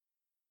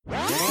Hey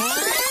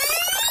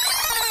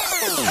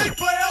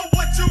player,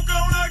 what you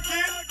gonna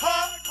get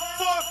her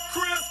for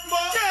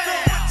Christmas?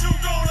 Yeah. What you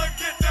gonna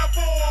get that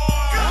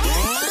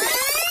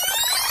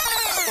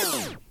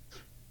boy?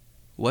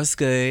 What's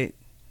good?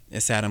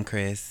 It's Adam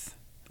Chris.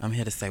 I'm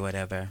here to say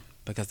whatever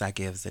because I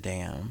gives a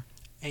damn.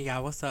 Hey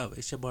y'all, what's up?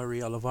 It's your boy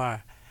Rio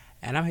LeVar,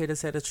 and I'm here to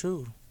say the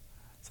truth.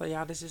 So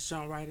y'all, let's just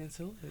jump right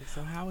into it.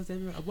 So how was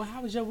everyone? Well,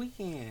 how was your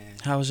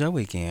weekend? How was your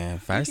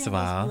weekend? First of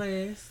all, was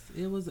blessed.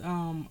 It was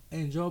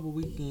enjoyable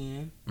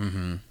weekend.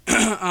 Mm-hmm.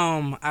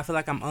 I feel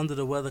like I'm under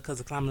the weather because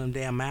of climbing them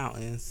damn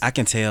mountains. I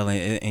can tell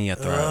in your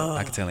throat.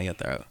 I can tell in your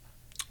throat.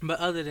 But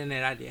other than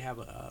that, I did have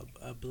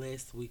a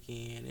blessed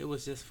weekend. It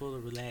was just full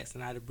of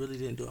relaxing. I really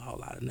didn't do a whole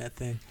lot of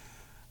nothing.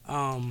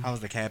 How was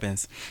the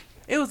cabins?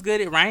 It was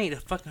good. It rained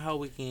the fucking whole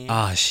weekend.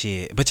 Oh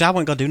shit! But y'all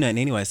wasn't gonna do nothing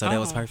anyway, so that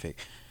was perfect.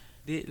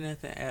 Did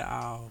nothing at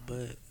all,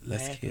 but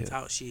laugh and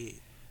talk shit.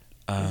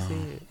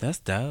 That's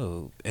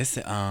dope. It's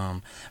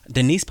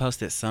Denise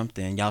posted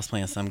something. Y'all was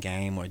playing some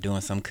game or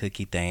doing some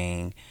cookie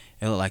thing.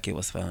 It looked like it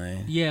was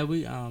fun. Yeah,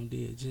 we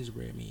did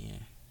gingerbread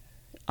man.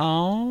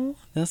 Oh,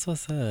 that's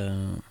what's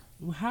up.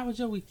 Well, how was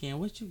your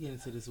weekend? What you get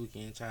into this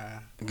weekend,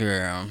 child?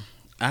 Girl,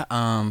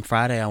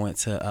 Friday I went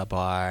to a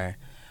bar.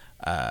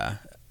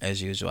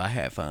 As usual, I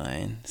had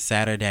fun.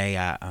 Saturday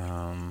I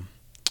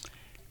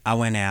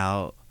went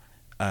out.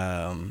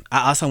 I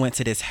also went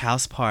to this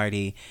house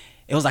party.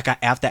 It was like an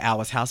after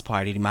hours house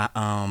party.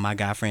 My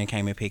guy friend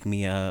came and picked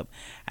me up.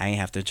 I didn't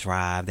have to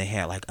drive. They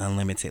had like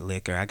unlimited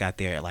liquor. I got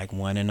there at like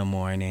 1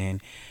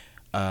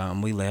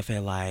 a.m. We left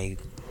at like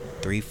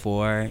 3,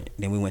 4.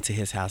 Then we went to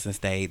his house and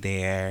stayed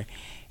there.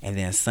 And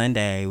then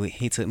Sunday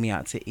he took me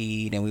out to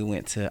eat, and we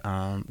went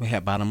to we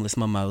had bottomless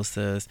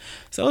mimosas.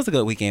 So it was a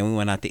good weekend. We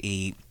went out to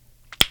eat.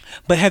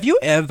 But have you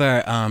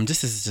ever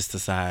this is just a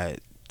side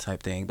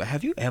type thing, but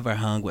have you ever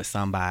hung with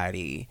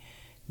somebody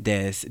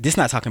this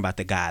not talking about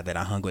the guy that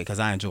I hung with, because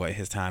I enjoyed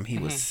his time. He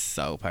was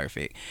so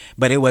perfect,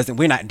 but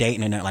we're not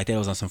dating or nothing like that. It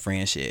was on some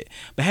friend shit.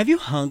 But have you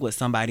hung with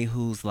somebody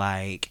who's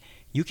like,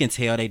 you can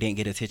tell they didn't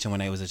get attention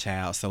when they was a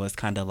child, so it's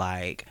kind of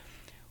like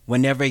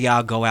whenever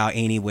y'all go out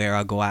anywhere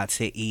or go out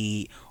to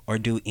eat or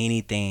do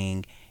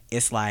anything,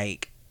 it's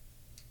like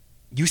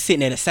you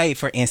sitting at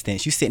for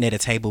instance, you sitting at a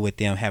table with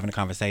them having a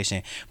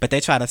conversation, but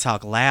they try to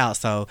talk loud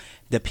so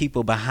the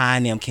people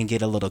behind them can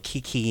get a little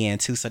kiki in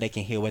too, so they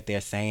can hear what they're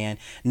saying.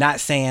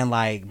 Not saying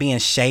like being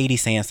shady,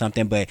 saying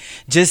something, but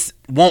just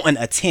wanting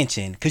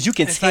attention, because you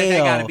can tell. Like they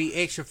gotta be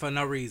extra for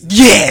no reason.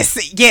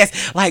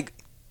 Yes. Like,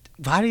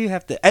 why do you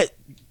have to?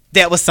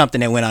 That was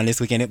something that went on this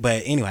weekend.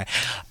 But anyway,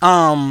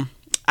 that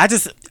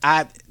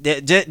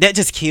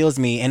just kills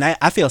me, and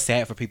I feel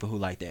sad for people who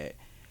like that.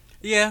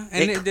 Yeah,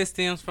 and it just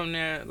stems from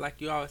their,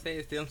 like you always say,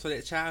 it stems from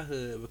their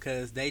childhood,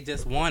 because they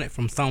just want it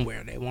from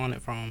somewhere. They want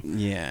it from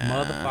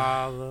mother,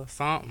 father,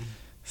 something.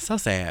 So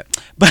sad.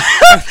 But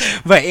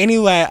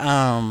anyway,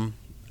 I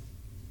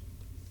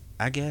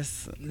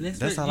guess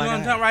that's all I got. You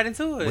want to jump right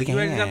into it? You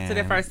ready to jump to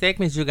the first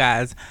segment, you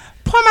guys?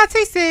 Pour my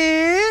tea,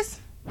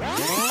 sis.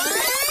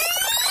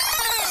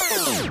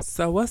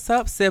 So what's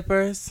up,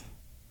 sippers?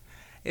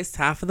 It's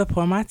time for the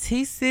Pour My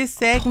Tea Sis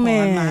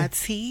segment. Pour my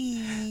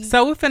tea.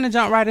 So we're finna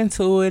jump right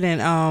into it,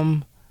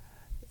 and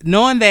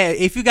knowing that,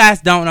 if you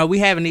guys don't know, we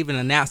haven't even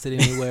announced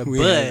it anywhere.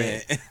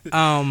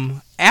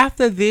 But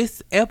after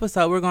this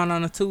episode, we're going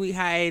on a 2-week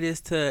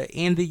hiatus to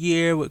end the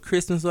year with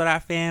Christmas with our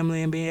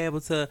family and being able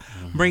to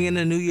bring in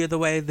the new year the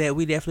way that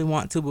we definitely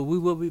want to. But we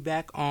will be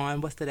back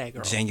on, what's the day,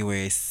 girl?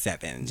 January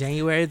 7th.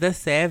 January the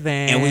 7th.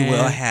 And we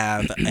will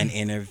have an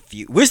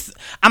interview.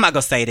 I'm not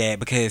going to say that,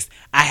 because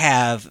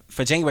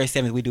for January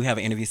 7th, we do have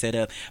an interview set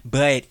up.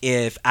 But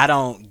if I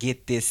don't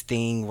get this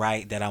thing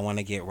right that I want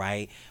to get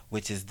right,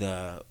 which is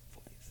the...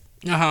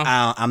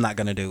 I'm not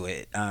gonna do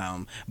it.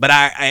 But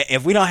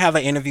if we don't have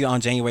an interview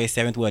on January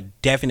 7th,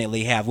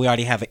 we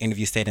already have an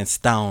interview set in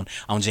stone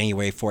on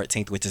January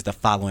 14th, which is the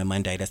following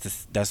Monday.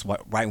 That's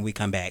what right when we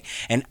come back.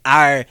 And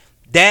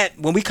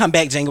when we come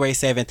back January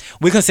 7th,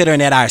 we're considering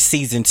that our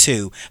season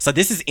 2. So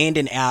this is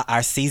ending out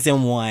our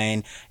season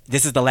 1.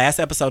 This is the last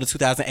episode of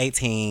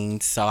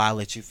 2018. So I'll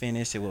let you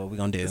finish it. What we're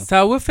gonna do?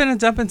 So we're finna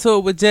jump into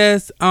it with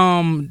just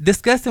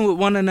discussing with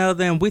one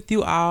another and with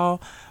you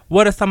all.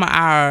 What are some of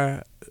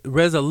our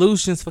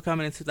resolutions for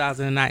coming in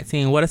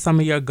 2019? What are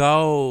some of your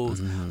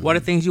goals? What are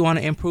things you want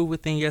to improve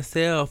within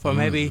yourself, or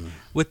maybe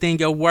within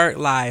your work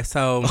life?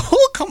 So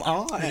come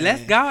on,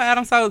 let's go,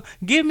 Adam. So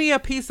give me a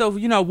piece of,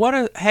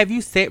 have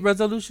you set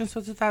resolutions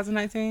for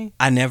 2019?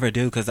 I never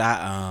do, because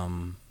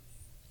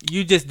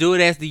you just do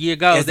it as the year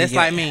goes. That's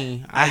like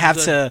me. I have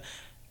to,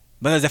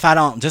 because if I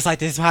don't, just like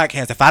this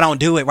podcast, if I don't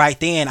do it right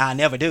then, I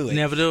never do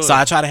it. So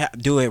I try to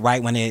do it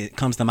right when it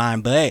comes to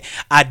mind. But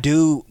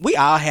we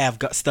all have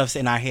stuff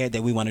in our head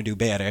that we want to do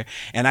better.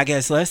 And I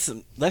guess let's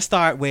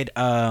start with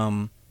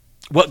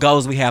what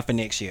goals we have for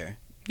next year.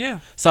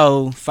 Yeah.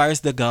 So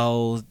first, the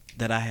goals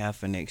that I have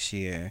for next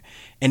year,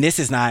 and this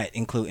is not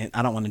including,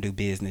 I don't want to do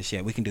business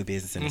yet. We can do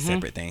business in a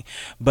separate thing.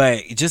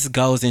 But just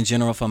goals in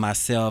general for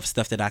myself,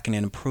 stuff that I can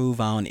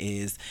improve on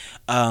is,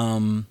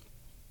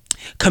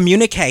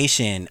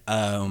 Communication,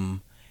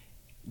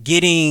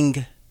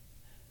 getting,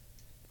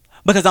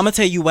 because I'm gonna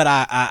tell you what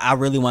I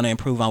really want to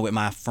improve on with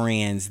my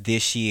friends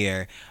this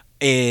year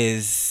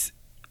is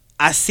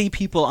I see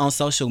people on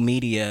social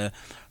media,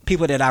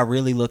 people that I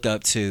really look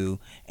up to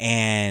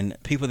and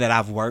people that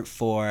I've worked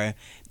for.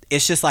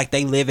 It's just like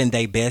they live in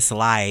their best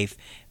life.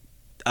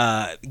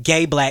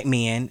 Gay black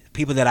men,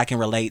 people that I can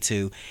relate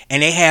to,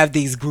 and they have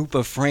these group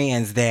of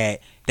friends that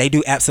they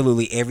do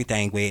absolutely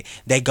everything with.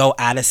 They go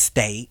out of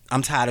state.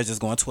 I'm tired of just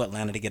going to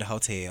Atlanta to get a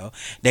hotel.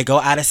 They go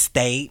out of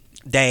state.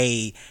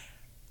 They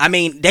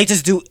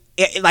just do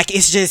it, like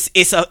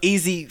it's a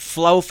easy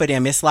flow for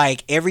them. It's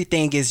like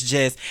everything is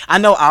just, I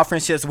know our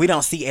friendships, we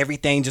don't see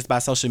everything just by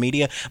social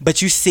media,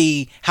 but you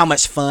see how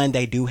much fun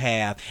they do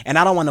have, and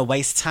I don't want to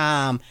waste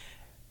time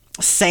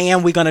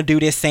saying we're gonna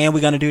do this, saying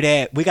we're gonna do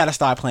that. We gotta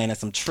start planning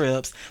some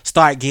trips,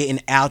 start getting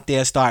out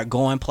there, start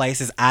going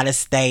places out of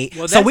state,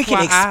 so we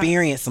can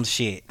experience some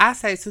shit. I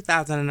say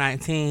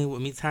 2019 with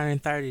me turning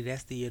 30,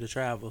 that's the year to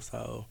travel.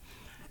 So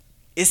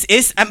it's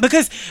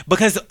because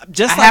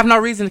just I have no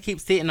reason to keep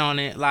sitting on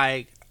it.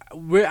 Like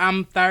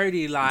I'm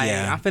 30, like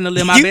I'm finna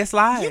live my best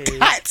life. You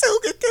got to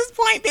at this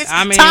point, bitch.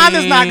 I mean, time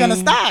is not gonna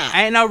stop.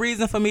 Ain't no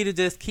reason for me to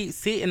just keep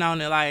sitting on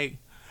it. Like,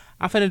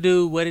 I'm finna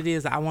do what it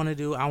is I want to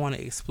do. I want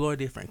to explore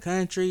different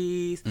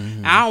countries.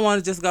 Mm-hmm. I don't want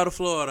to just go to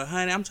Florida,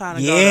 honey. I'm trying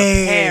to go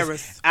to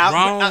Paris,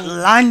 Rome,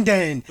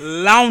 London.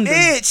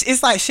 Bitch,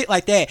 it's like shit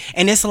like that.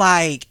 And it's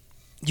like,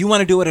 you want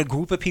to do it with a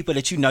group of people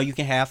that you know you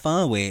can have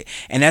fun with.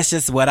 And that's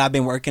just what I've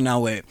been working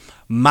on with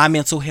my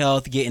mental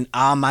health, getting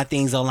all my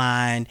things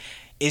aligned.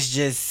 It's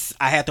just,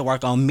 I had to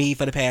work on me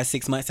for the past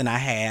 6 months, and I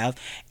have.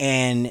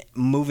 And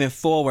moving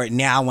forward,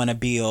 now I want to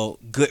build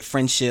good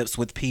friendships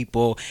with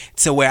people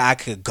to where I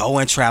could go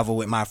and travel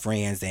with my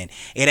friends, and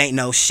it ain't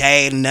no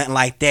shade, nothing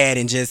like that.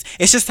 And just,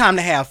 it's just time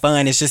to have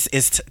fun.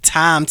 It's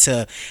time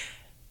to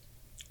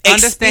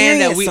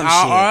understand that we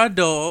are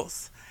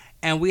adults,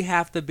 and we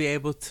have to be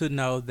able to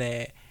know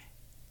that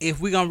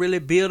if we're gonna really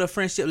build a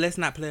friendship, let's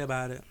not play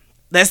about it.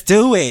 Let's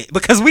do it,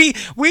 because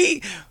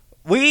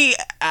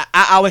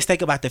I always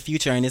think about the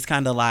future, and it's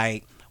kind of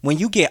like, when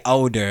you get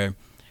older,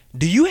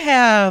 do you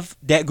have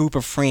that group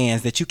of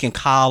friends that you can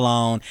call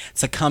on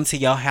to come to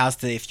your house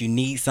to, if you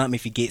need something,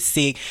 if you get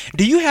sick?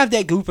 Do you have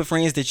that group of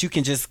friends that you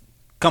can just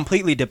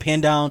completely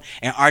depend on?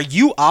 And are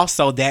you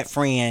also that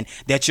friend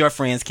that your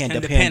friends can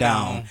depend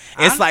on?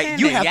 It's like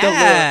you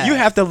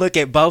have to look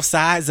at both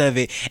sides of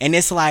it. And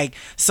it's like,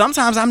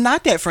 sometimes I'm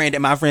not that friend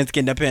that my friends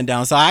can depend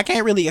on, so I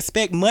can't really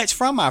expect much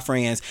from my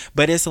friends.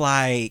 But it's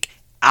like,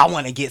 I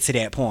want to get to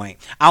that point.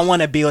 I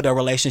want to build a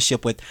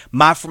relationship with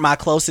my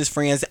closest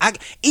friends,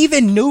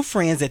 even new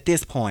friends at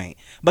this point,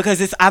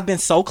 because I've been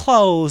so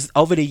close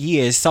over the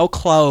years, so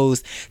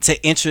close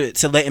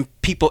to letting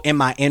people in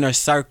my inner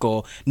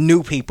circle,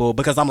 new people,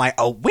 because I'm like,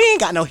 oh, we ain't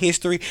got no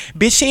history,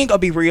 bitch. She ain't gonna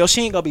be real.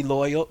 She ain't gonna be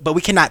loyal. But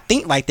we cannot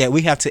think like that.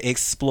 We have to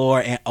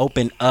explore and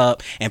open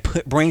up and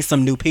bring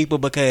some new people,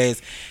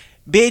 because,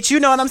 bitch,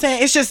 you know what I'm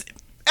saying? It's just.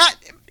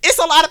 It's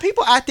a lot of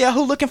people out there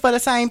who looking for the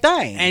same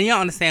thing. And you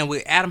don't understand,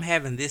 with Adam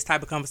having this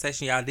type of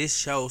conversation, y'all, this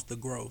shows the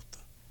growth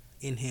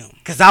in him.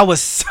 Because I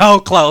was so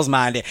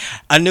close-minded.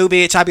 A new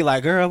bitch, I'd be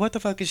like, girl, what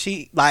the fuck is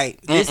she? Like,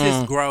 this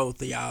is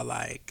growth, y'all.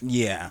 Like,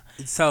 yeah.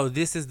 So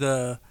this is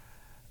the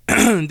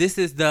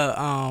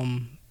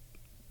the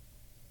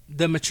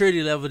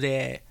maturity level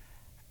that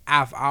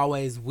I've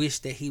always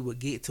wished that he would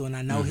get to, and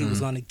I know he was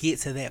going to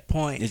get to that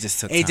point. It just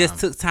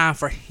took time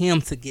for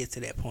him to get to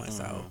that point.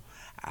 So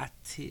I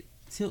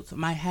tilt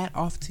my hat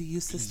off to you,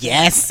 sister.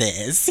 Yes,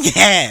 sis.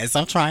 Yes,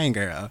 I'm trying,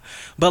 girl.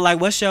 But like,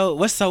 what's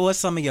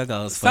some of your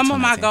goals for some of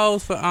my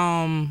goals for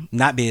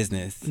not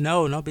business.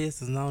 No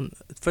business. No,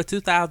 for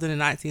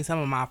 2019, some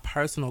of my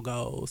personal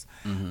goals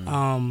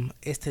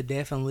is to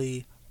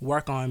definitely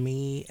work on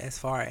me as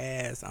far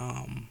as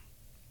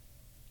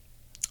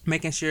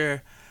making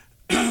sure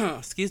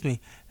excuse me,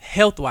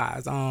 health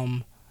wise.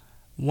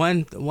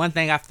 One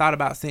thing I've thought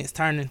about since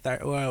turning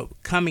 30, or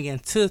coming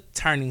into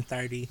turning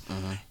 30,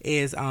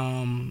 is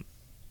my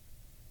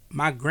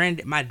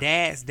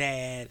dad's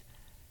dad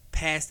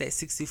passed at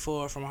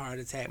 64 from a heart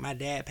attack. My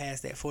dad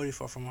passed at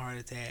 44 from a heart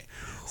attack.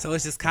 So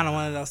it's just kind of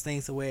one of those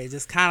things where it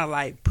just kind of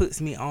like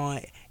puts me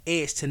on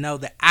edge to know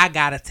that I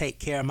gotta take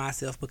care of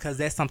myself, because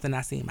that's something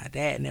I seen my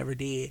dad never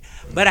did.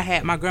 But I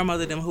had my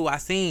grandmother, them who I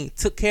seen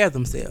took care of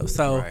themselves.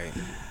 So. Right.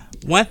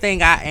 One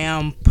thing I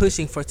am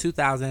pushing for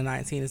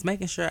 2019 is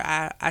making sure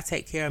I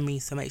take care of me,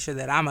 to make sure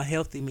that I'm a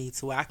healthy me,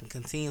 to where I can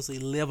continuously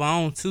live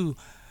on to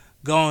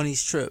go on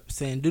these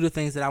trips and do the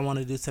things that I want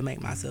to do to make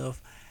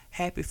myself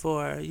happy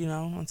for,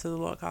 until the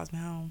Lord calls me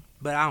home.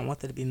 But I don't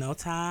want there to be no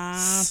time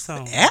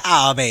soon.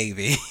 Yeah,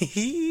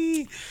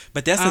 baby.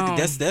 But that's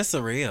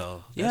a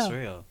real. That's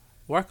real.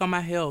 Work on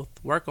my health.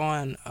 Work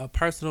on a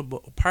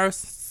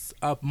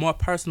more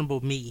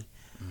personable me.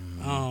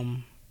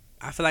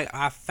 I feel like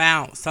I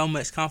found so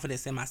much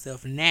confidence in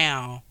myself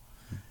now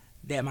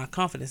that my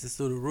confidence is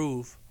through the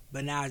roof.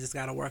 But now I just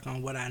got to work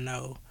on what I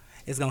know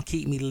is going to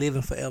keep me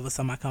living forever,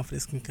 so my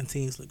confidence can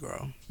continuously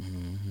grow.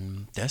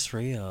 That's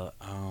real.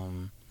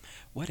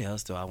 What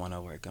else do I want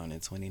to work on in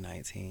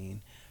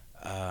 2019?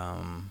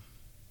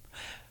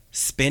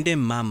 Spending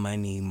my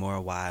money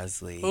more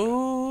wisely.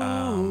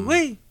 Ooh,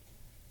 wait.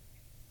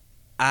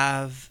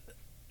 I've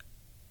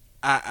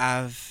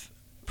I've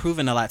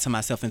proven a lot to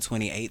myself in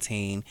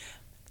 2018.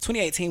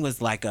 2018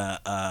 was like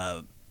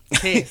a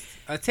Test.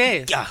 A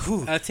test. yeah,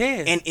 whew. A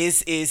test. And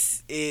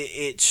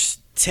it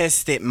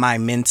tested my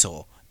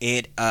mental.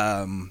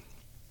 I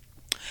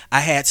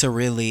had to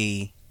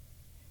really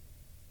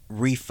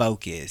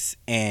refocus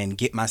and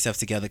get myself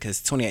together because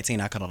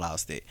 2018 I could have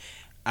lost it.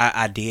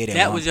 I did.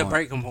 That was your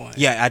breaking point.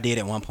 Yeah, I did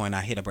at one point.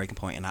 I hit a breaking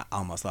point and I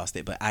almost lost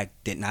it, but I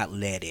did not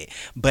let it.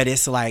 But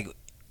it's like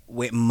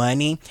with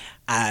money,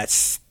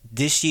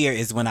 this year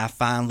is when I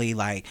finally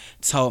like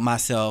told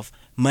myself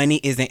money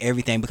isn't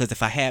everything, because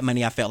if I had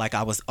money I felt like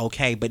I was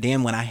okay, but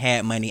then when I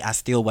had money I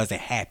still wasn't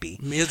happy.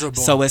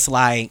 Miserable. So it's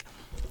like,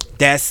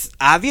 that's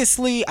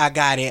obviously I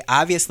got it.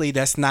 Obviously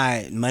that's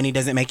not, money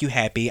doesn't make you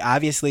happy.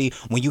 Obviously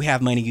when you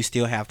have money you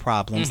still have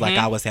problems like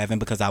I was having,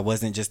 because I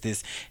wasn't just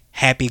this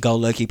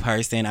happy-go-lucky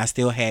person. I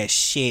still had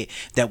shit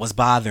that was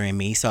bothering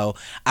me. So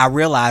I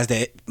realized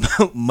that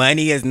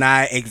money is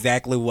not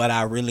exactly what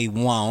I really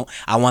want.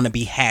 I want to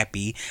be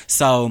happy.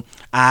 So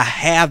I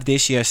have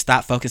this year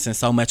stopped focusing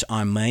so much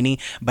on money,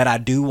 but I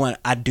do want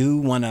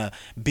to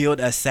build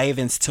a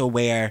savings to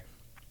where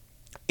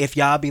if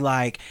y'all be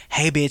like,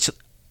 hey bitch,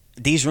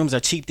 these rooms are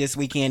cheap this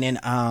weekend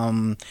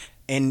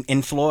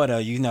in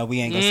Florida, you know, we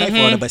ain't gonna say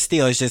Florida, but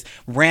still it's just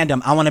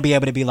random. I want to be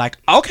able to be like,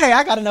 okay,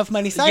 I got enough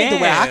money saved to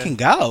where I can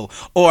go,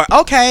 or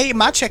okay,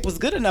 my check was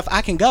good enough,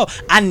 I can go.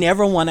 I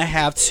never want to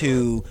have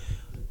to.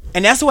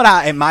 And that's what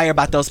I admire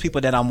about those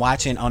people that I'm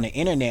watching on the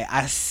internet.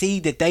 I see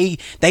that they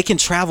can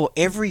travel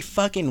every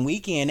fucking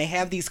weekend. They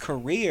have these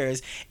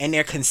careers and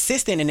they're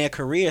consistent in their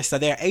career, so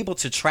they're able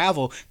to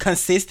travel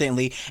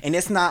consistently. And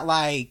it's not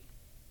like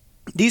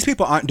these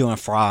people aren't doing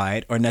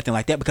fraud or nothing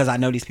like that, because I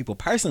know these people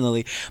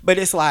personally, but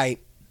it's like,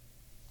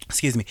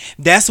 excuse me,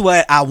 that's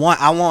what I want.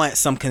 I want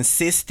some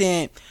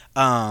consistent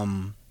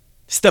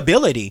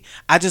stability.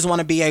 I just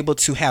want to be able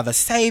to have a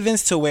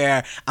savings to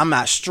where I'm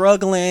not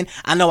struggling.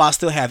 I know I'll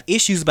still have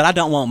issues, but I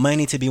don't want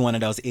money to be one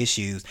of those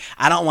issues.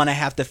 I don't want to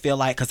have to feel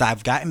like, because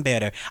I've gotten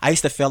better, I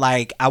used to feel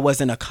like I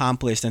wasn't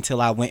accomplished until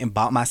I went and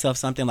bought myself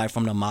something like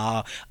from the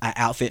mall, an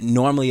outfit.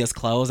 Normally it's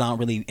clothes. I don't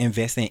really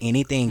invest in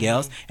anything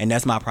else, and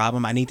that's my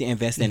problem. I need to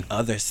invest in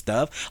other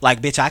stuff.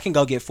 Like, bitch, I can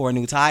go get 4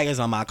 new tires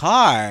on my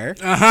car,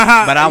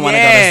 but I want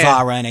to go to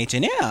Zara and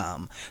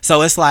H&M.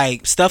 So it's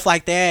like stuff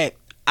like that.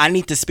 I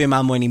need to spend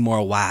my money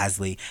more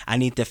wisely. I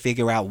need to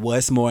figure out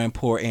what's more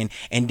important.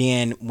 And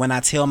then when I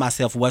tell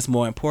myself what's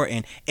more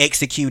important,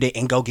 execute it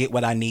and go get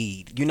what I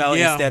need. You know,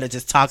 instead of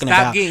just talking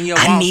about,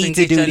 I need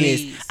to do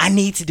this. Needs. I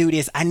need to do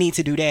this. I need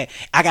to do that.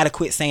 I got to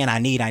quit saying I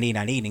need,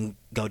 and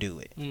go do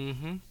it.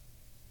 Mm-hmm.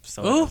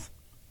 So,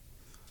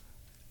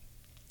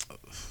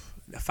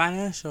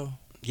 financial.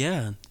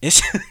 Yeah.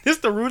 It's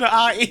the root of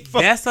all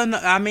evil.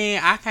 I mean,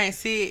 I can't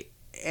see it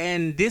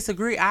and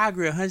disagree. I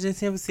agree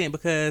 110%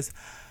 because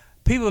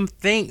people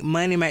think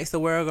money makes the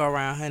world go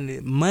around, honey.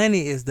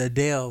 Money is the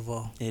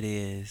devil. It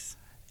is.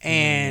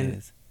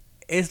 And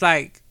it's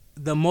like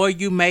the more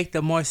you make,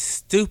 the more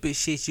stupid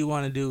shit you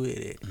want to do with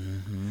it.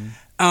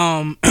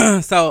 Mm-hmm.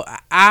 So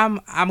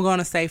I'm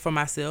gonna say for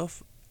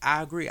myself,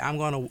 I agree.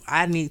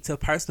 I need to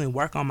personally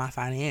work on my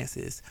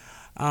finances.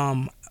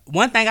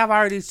 One thing I've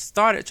already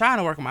started trying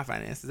to work on my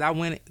finances. I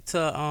went to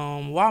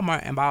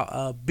Walmart and bought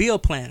a bill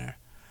planner,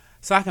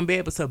 so I can be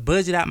able to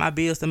budget out my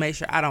bills to make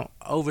sure I don't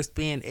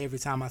overspend every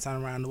time I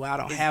turn around the way. I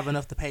don't have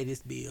enough to pay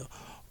this bill.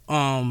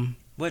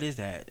 What is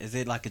that? Is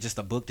it like just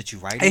a book that you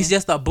write It's in?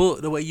 just a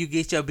book, the way you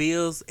get your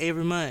bills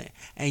every month,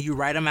 and you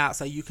write them out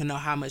so you can know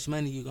how much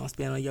money you're going to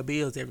spend on your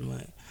bills every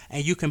month.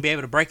 And you can be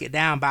able to break it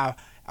down by,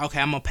 okay,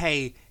 I'm going to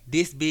pay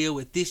this bill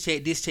with this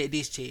check, this check,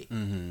 this check.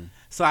 Mm-hmm.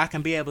 So I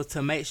can be able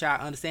to make sure I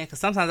understand. Because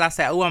sometimes I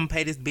say, oh, I'm going to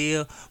pay this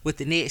bill with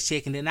the next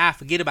check, and then I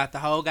forget about the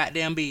whole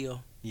goddamn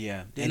bill.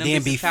 Yeah, and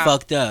then be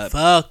fucked up.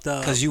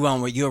 Because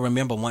you'll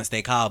remember once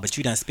they call, but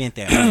you done spent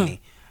that money.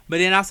 But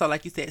then also,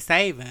 like you said,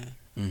 saving.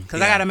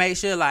 Because I got to make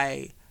sure,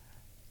 like,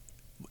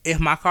 if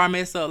my car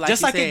mess up, like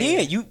just like said,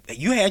 it did,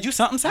 you had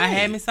something saved. I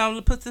had me something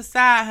to put to the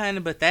side, honey,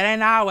 but that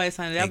ain't always,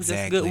 honey. That was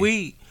just a good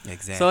week.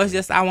 Exactly. So it's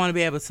just, I want to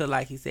be able to,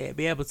 like you said,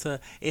 be able to,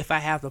 if I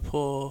have to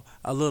pull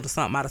a little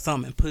something out of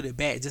something and put it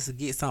back just to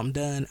get something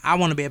done, I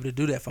want to be able to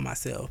do that for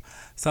myself.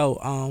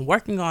 So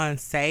working on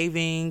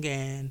saving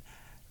and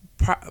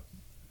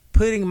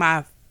putting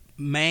my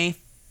main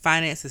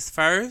finances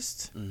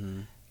first,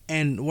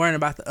 and worrying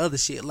about the other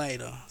shit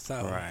later. So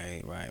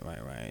right.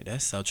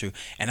 That's so true.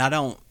 And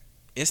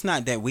it's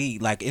not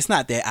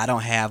that I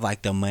don't have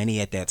like the money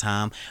at that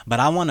time, but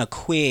I want to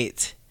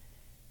quit.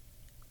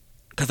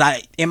 Cause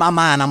in my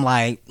mind I'm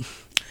like,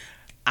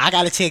 I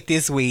got a check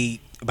this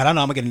week. but I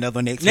know I'm gonna get another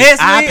one next Next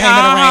week. I week,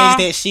 payment arrange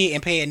that shit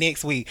and pay it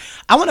next week.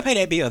 I want to pay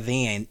that bill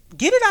then.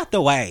 Get it out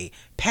the way.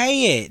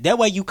 Pay it. That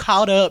way you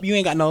caught up. You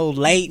ain't got no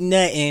late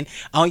nothing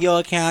on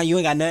your account. You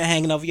ain't got nothing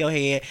hanging over your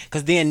head.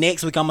 Cause then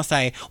next week I'm gonna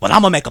say, well,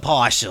 I'm gonna make a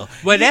partial.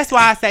 Well, that's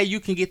why I say you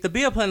can get the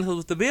bill planner. Because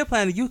with the bill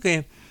planner, you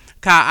can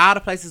call all the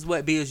places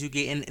what bills you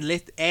get and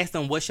let's ask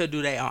them what's your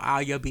due date on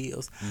all your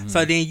bills.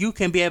 So then you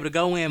can be able to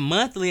go in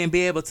monthly and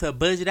be able to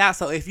budget out.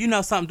 So if you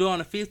know something due on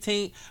the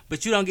 15th,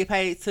 but you don't get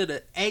paid till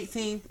the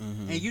 18th,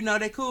 and you know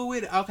they cool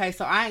with it, okay,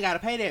 so I ain't got to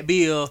pay that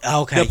bill.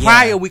 Okay, the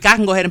prior week, I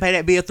can go ahead and pay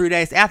that bill 3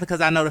 days after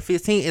because I know the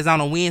 15th is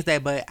on a Wednesday,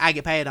 but I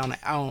get paid on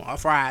a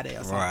Friday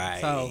or something. Right.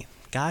 So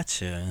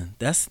Gotcha.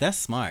 That's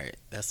smart.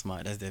 That's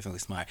smart. That's definitely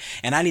smart.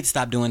 And I need to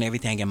stop doing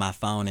everything in my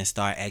phone and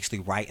start actually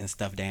writing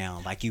stuff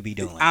down like you be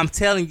doing. I'm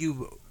telling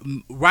you,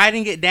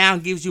 writing it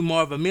down gives you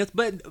more of a myth.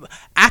 But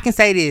I can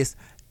say this.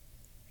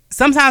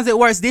 Sometimes it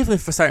works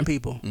differently for certain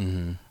people.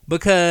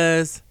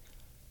 Because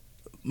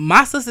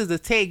my sister's a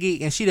tech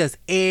geek and she does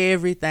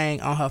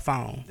everything on her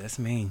phone. That's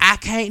me. I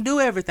can't do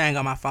everything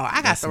on my phone. I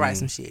got That's to write me.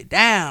 some shit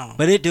down.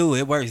 But it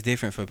works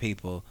different for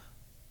people.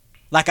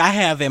 Like I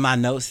have in my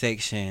notes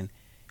section,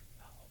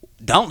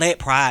 don't let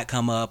pride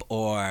come up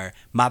or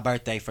my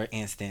birthday, for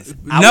instance.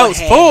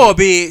 Notes for,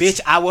 bitch. Bitch,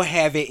 I will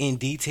have it in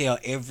detail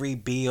every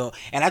bill.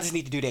 And I just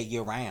need to do that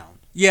year round.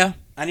 Yeah.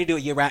 I need to do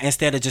it year round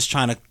instead of just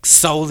trying to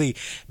solely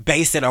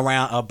base it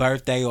around a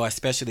birthday or a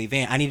special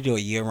event. I need to do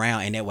it year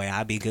round, and that way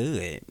I'll be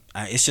good.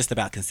 It's just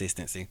about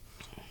consistency.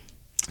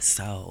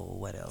 So,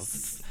 what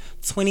else?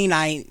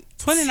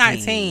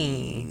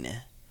 2019.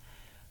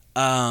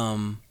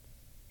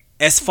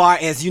 As far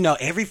as, you know,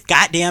 every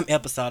goddamn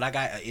episode, I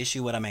got an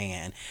issue with a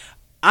man.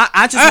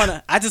 I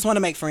just want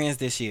to make friends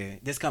this year,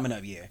 this coming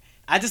up year.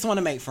 I just want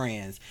to make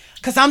friends.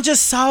 Cause I'm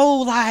just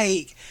so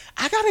like,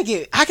 I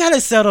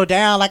gotta settle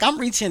down. Like I'm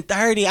reaching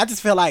 30. I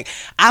just feel like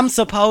I'm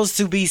supposed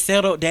to be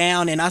settled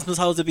down and I'm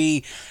supposed to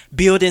be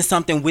building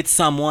something with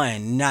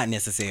someone, not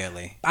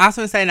necessarily. I was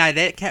going to say, now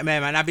that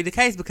might not be the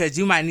case because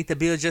you might need to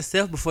build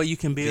yourself before you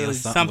can build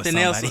something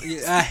else.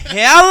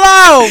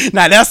 Hello!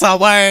 Now that's a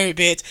word,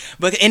 bitch.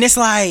 But, and it's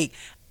like,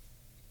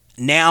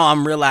 now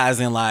I'm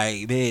realizing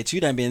like, bitch,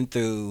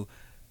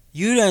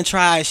 you done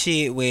tried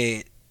shit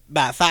with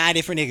about 5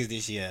 different niggas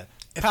this year.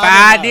 Probably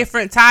 5 more.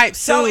 different types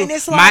So, too. and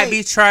it's like, might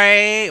be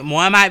trade,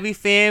 one might be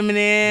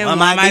feminine, One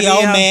might be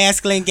old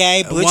masculine,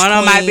 gay, butch one of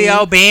them might be queen.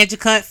 old banjo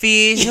cunt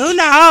fish. Who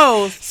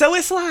knows? So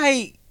it's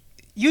like,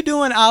 you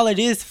doing all of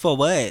this for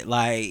what?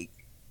 Like,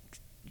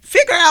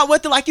 figure out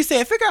like you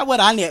said, figure out what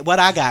I got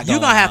going You're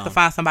going to have on. to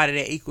find somebody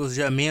that equals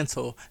your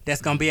mental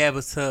that's going to be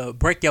able to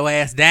break your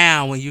ass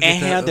down when you get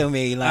and handle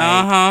me.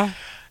 Like,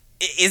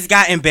 it's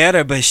gotten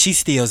better, but she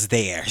still's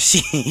there. She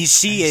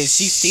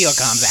still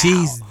comes out.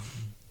 She's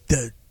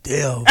the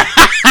devil.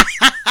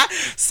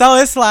 So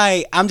it's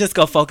like, I'm just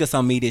gonna focus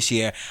on me this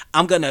year.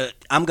 I'm gonna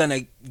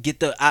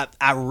get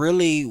I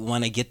really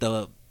want to get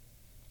the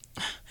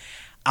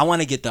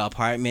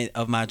apartment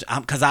of my,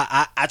 because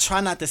I try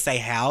not to say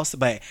house,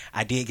 but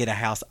I did get a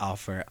house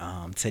offer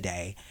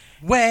today.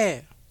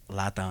 Where?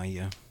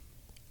 Latonya.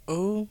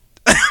 Ooh.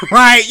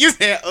 Right, you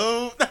said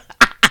ooh.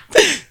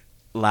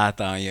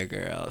 Latonya,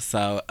 girl.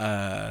 So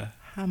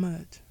How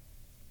much?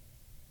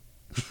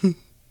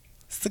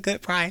 it's a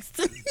good price.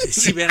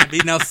 She better be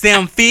no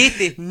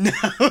 750. No,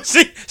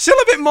 she a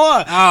little bit more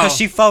because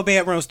she 4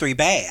 bedrooms, 3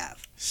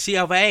 baths. She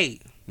over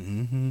 8.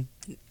 That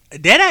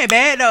ain't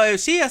bad though.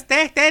 If she a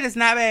stack, that is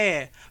not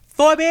bad.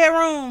 4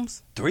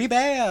 bedrooms, 3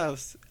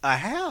 baths, a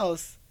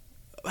house,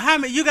 how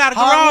many? You got a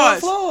hardwood garage?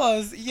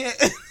 floors. Yeah.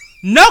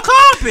 No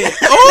carpet.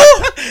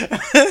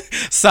 Ooh.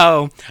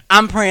 So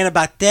I'm praying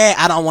about that.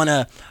 I don't want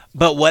to.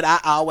 But what I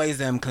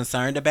always am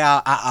concerned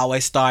about, I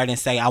always start and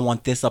say, I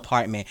want this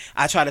apartment.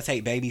 I try to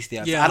take baby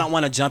steps. Yeah. I don't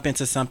want to jump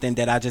into something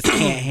that I just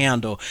can't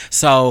handle.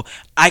 So,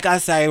 like I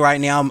say, right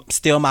now,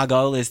 still my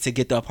goal is to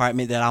get the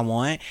apartment that I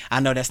want.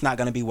 I know that's not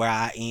going to be where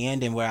I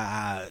end and where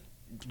I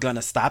going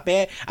to stop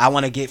at. I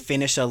want to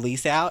finish a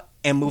lease out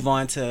and move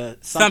on to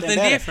something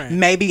better. different.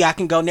 Maybe I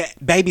can go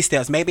baby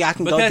steps. Maybe I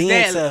can go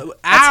then to a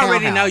I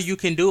already know townhouse. you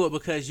can do it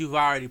because you've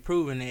already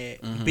proven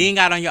that being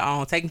out on your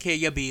own, taking care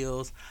of your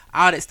bills,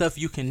 all that stuff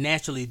you can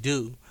naturally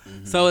do.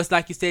 So it's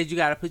like you said, you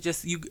got to put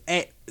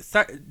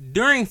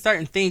during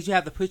certain things you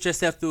have to put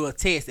yourself through a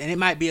test, and it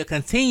might be a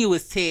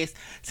continuous test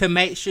to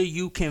make sure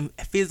you can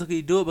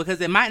physically do it,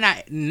 because it might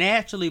not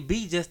naturally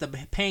be just the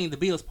paying the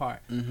bills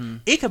part.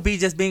 It could be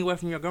just being away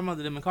from your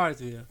grandmother in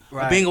Cartersville,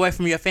 or being away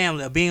from your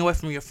family, or being away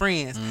from your friends.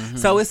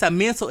 So it's a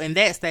mental in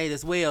that state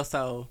as well.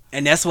 So,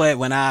 and that's what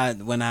when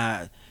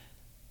I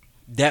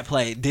that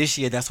played this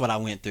year, that's what I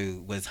went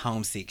through was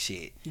homesick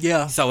shit.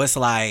 yeah. So it's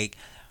like,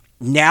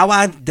 now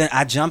I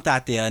jumped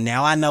out there.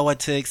 Now I know what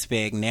to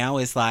expect. Now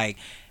it's like,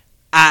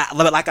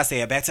 But like I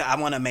said, back to I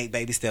want to make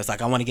baby steps.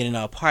 Like I want to get in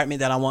an apartment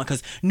that I want,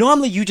 because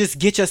normally you just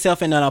get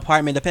yourself in an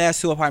apartment. The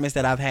past 2 apartments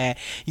that I've had,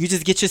 you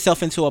just get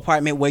yourself into an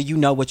apartment where you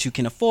know what you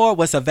can afford,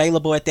 what's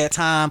available at that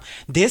time.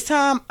 This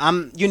time,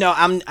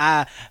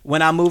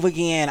 when I move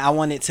again, I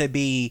want it to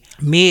be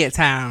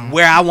Midtown,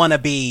 where I want to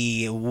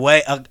be,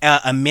 what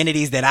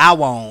amenities that I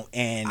want,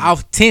 and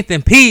off 10th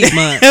and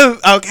Piedmont.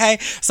 okay,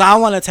 so I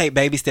want to take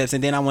baby steps,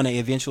 and then I want to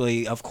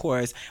eventually, of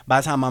course, by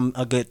the time I'm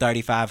a good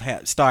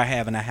 35, start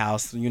having a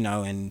house,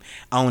 and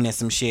owning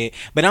some shit.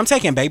 But I'm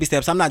taking baby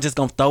steps. I'm not just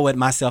gonna throw it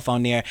myself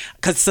on there,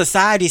 because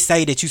society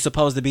say that you're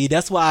supposed to be.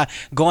 That's why,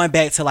 going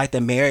back to like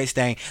the marriage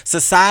thing,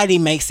 society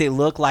makes it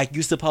look like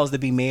you're supposed to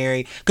be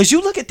married, because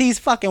you look at these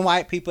fucking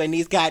white people and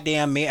these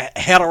goddamn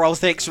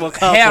heterosexual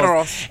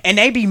couples, and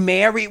they be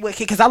married with,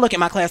 because I look at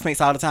my classmates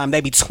all the time,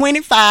 they be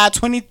 25,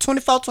 20,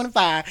 24,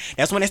 25.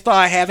 That's when they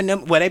start having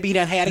them, they be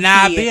done had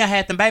a kid. Bill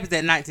had them babies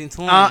at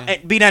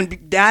 1920. Be done.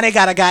 Now they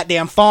got a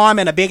goddamn farm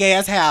and a big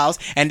ass house,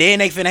 and then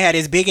they finna have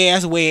this big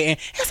ass wedding.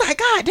 It's like,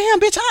 goddamn,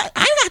 bitch,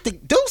 I got to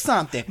do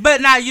something.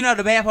 But now,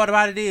 the bad part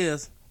about it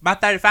is, by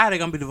 35, they're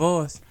gonna be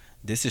divorced.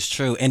 This is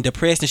true. And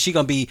depressed, and she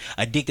gonna be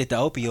addicted to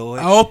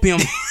opioids. Opium.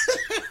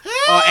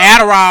 Or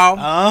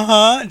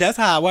Adderall. That's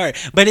how it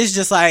works. But it's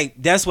just like,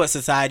 that's what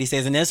society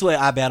says, and that's what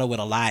I battle with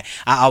a lot.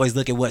 I always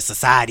look at what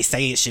society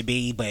say it should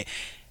be, but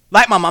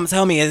like my mom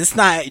told me, it's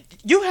not.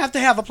 You have to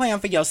have a plan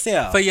for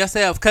yourself.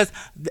 Because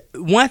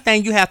one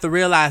thing you have to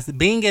realize,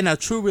 being in a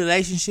true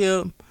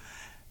relationship,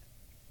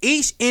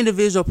 each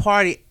individual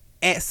party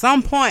at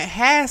some point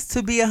has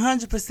to be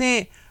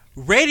 100%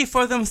 ready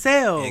for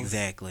themselves.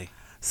 Exactly.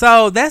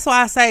 So that's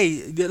why I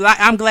say, like,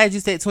 I'm glad you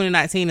said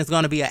 2019 is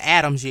going to be an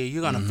Adam's year.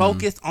 You're going to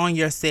focus on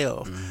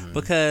yourself,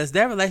 because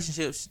their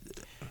relationships,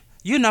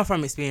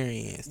 from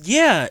experience.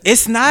 Yeah,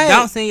 it's not.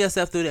 Don't send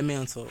yourself through that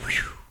mental.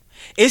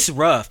 It's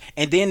rough,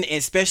 and then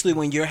especially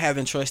when you're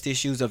having trust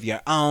issues of your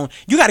own,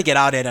 you got to get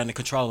all that under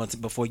control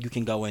before you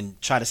can go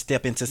and try to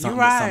step into something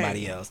with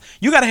somebody else.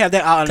 You got to have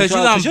that all under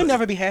control, because you'll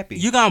never be happy.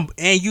 You're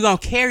gonna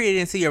carry it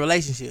into your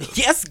relationship.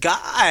 Yes,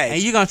 God.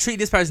 And you're gonna treat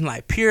this person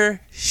like pure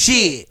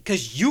shit,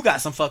 because you got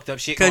some fucked up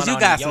shit going on. Because you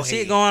got some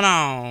shit going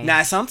on.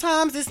 Now,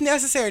 sometimes it's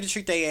necessary to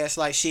treat their ass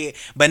like shit,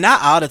 but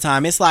not all the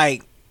time. It's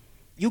like,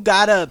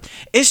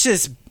 it's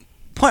just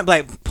point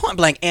blank,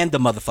 and the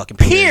motherfucking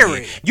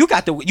period. You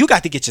got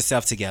to get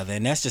yourself together,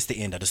 and that's just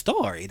the end of the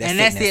story.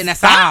 That's it. And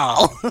that's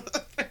all.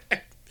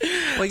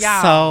 Well,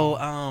 y'all.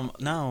 So,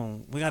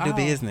 no, we gotta do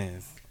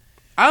business.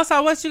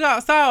 Also, what you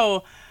got?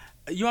 So,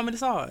 you want me to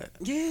start?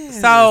 Yeah.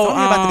 So,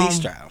 about the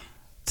bistro.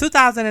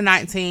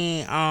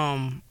 2019.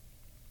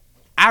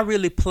 I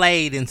really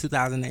played in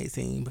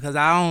 2018 because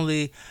I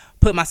only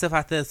put myself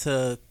out there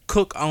to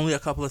cook only a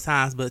couple of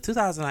times, but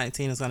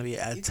 2019 is going to be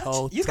a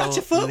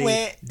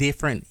totally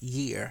different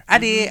year. I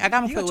did. I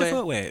got my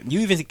foot wet.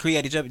 You even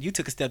you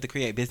took a step to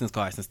create business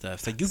cards and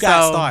stuff, so you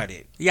got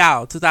started.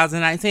 Y'all,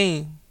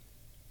 2019,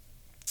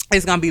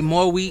 it's going to be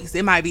more weeks.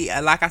 It might be,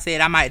 like I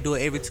said, I might do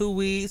it every 2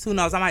 weeks. Who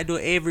knows? I might do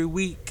it every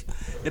week,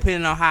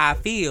 depending on how I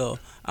feel.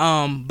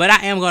 But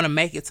I am going to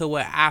make it to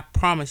where I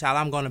promise y'all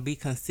I'm going to be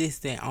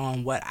consistent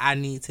on what I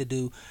need to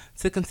do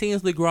to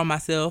continuously grow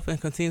myself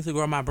and continuously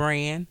grow my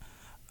brand.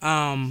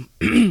 As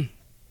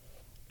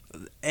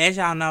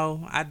y'all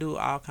know, I do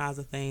all kinds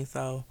of things.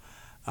 So,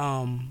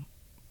 I'm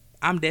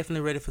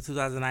definitely ready for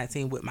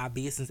 2019 with my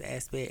business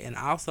aspect, and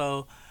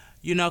also,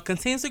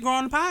 continuously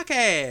growing the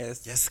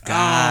podcast. Yes,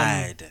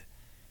 God.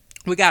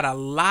 We got a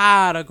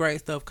lot of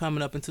great stuff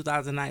coming up in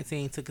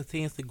 2019 to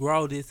continuously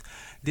grow this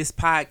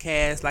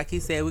podcast. Like he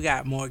said, we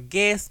got more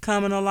guests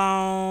coming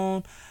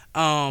along.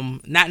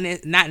 Not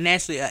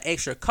naturally an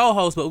extra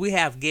co-host, but we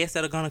have guests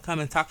that are going to come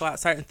and talk about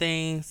certain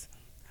things.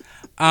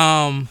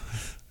 Go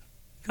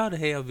to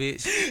hell,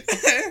 bitch.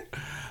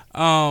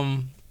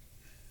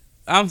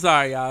 I'm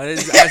sorry, y'all. Okay.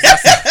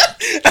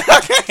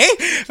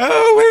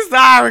 Oh, we're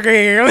sorry,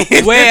 girl.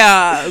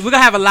 Well, we're going to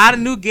have a lot of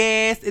new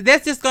guests.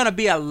 There's just going to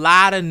be a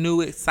lot of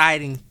new,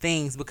 exciting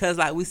things because,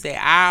 like we said,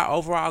 our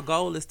overall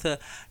goal is to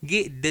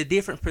get the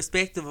different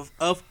perspective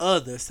of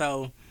others.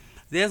 So,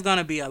 there's going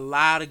to be a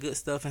lot of good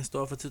stuff in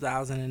store for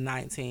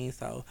 2019.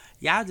 So,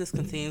 y'all just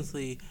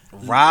continuously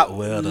rock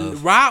with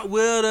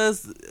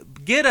us.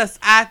 Get us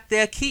out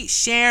there. Keep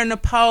sharing the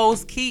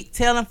posts. Keep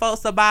telling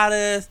folks about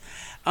us.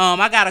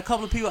 I got a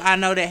couple of people I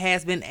know that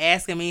has been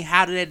asking me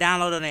how do they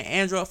download on their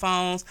Android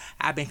phones.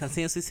 I've been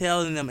continuously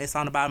telling them it's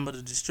on the bottom of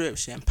the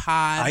description.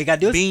 All you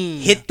got to do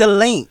is hit the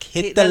link.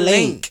 Hit the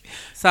link.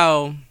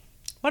 So,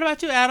 what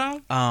about you,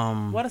 Adam?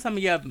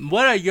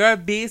 What are your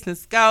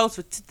business goals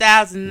for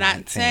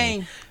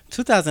 2019?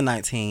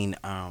 2019,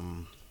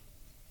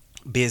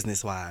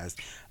 business wise,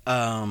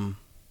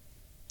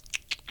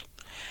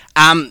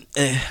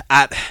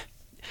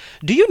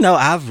 do you know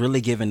I've really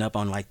given up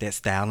on like that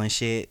styling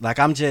shit? Like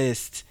I'm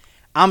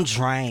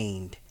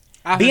drained.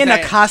 being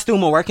a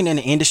costume or working in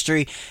the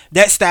industry,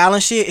 that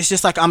styling shit, it's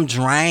just like I'm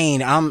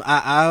drained.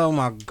 Oh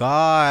my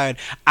God.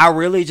 I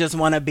really just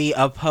want to be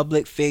a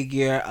public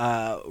figure,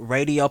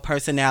 radio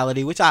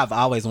personality, which I've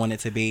always wanted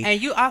to be.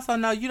 And you also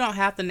know you don't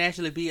have to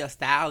naturally be a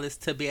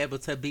stylist to be able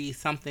to be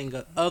something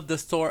of the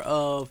sort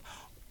of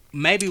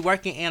maybe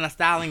working in a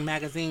styling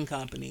magazine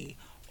company.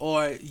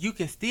 Or you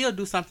can still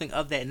do something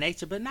of that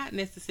nature, but not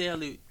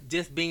necessarily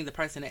just being the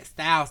person that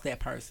styles that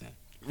person.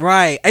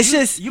 Right.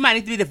 It's you might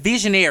need to be the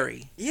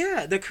visionary.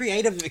 Yeah, the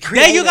creative.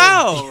 There you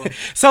go.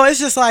 So it's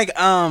just like,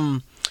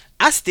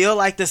 I still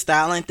like the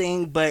styling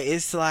thing, but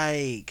it's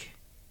like,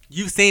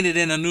 you've seen it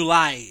in a new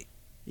light.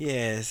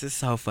 yes, it's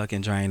so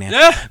fucking draining.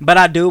 Yeah. But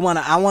I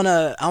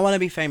wanna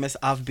be famous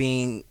off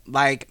being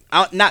like,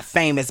 not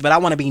famous, but I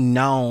want to be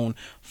known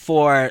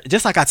for,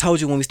 just like I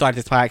told you when we started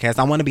this podcast,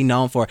 I want to be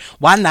known for,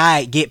 why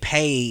not get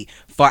paid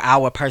for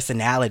our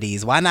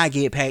personalities? Why not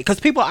get paid? Because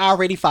people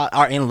already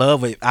are in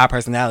love with our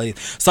personalities.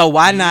 So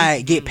why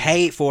not get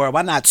paid for it?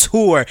 Why not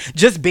tour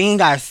just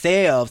being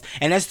ourselves?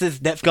 And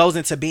that goes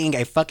into being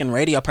a fucking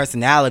radio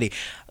personality.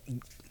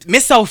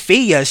 Miss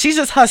Sophia, she's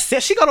just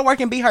herself. She go to work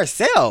and be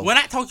herself. When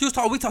I talk, you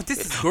talk, we talk.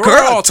 This is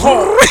girl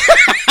talk.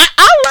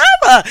 I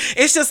love her.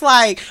 It's just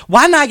like,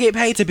 why not get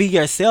paid to be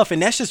yourself?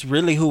 And that's just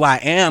really who I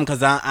am,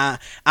 because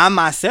I'm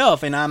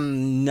myself, and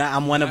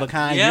I'm one of a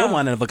kind. Yeah. You're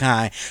one of a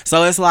kind.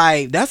 So it's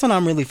like, that's what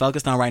I'm really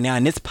focused on right now.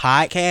 And this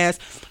podcast,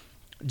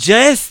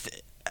 just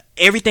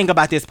everything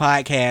about this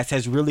podcast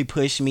has really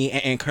pushed me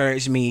and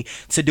encouraged me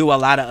to do a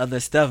lot of other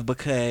stuff,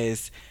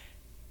 because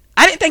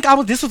I didn't think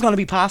this was going to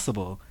be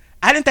possible.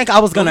 I didn't think I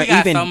was gonna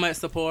even so much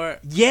support.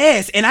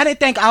 Yes, and I didn't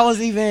think I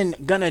was even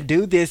gonna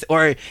do this,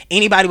 or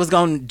anybody was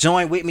gonna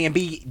join with me and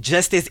be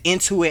just as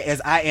into it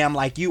as I am,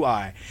 like you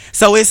are.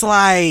 So it's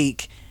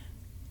like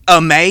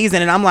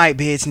amazing, and I'm like,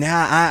 bitch,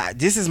 now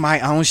this is my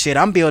own shit.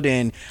 I'm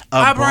building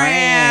a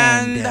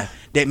brand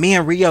that me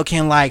and Rio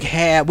can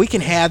have. We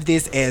can have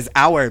this as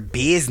our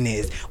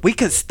business. We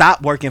could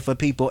stop working for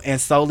people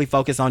and solely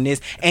focus on this,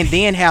 and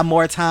then have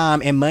more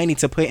time and money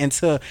to put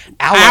into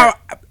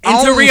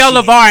into Rio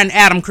shit. LeVar and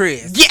Adam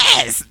Chris.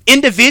 Yes,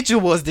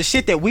 individuals, the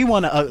shit that we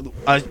want to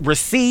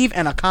receive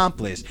and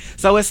accomplish.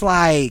 So it's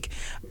like,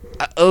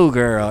 oh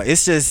girl,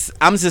 it's just,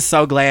 I'm just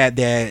so glad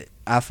that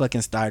I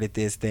fucking started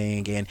this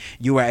thing, and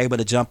you were able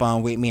to jump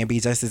on with me and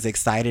be just as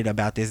excited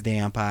about this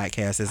damn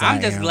podcast as I am.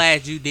 I'm just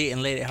glad you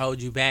didn't let it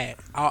hold you back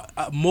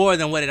more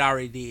than what it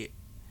already did.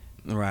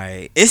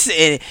 Right.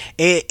 It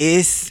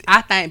is.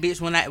 I think,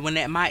 bitch, when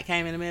that mic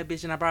came in the mail,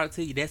 bitch, and I brought it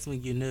to you, that's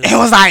when you knew. It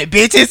was like,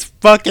 bitch, it's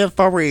fucking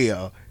for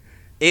real.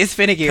 It's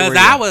finna get real.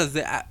 Because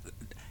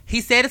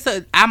he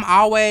said I'm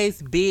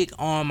always big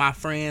on my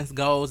friends'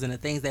 goals and the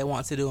things they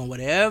want to do, and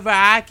whatever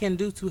I can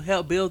do to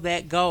help build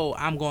that goal,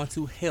 I'm going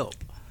to help.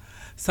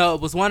 So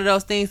it was one of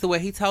those things where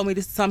he told me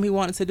this is something he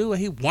wanted to do,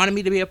 and he wanted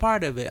me to be a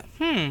part of it.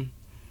 I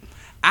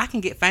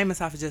can get famous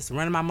off of just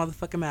running my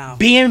motherfucking mouth.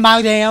 Being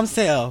my damn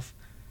self.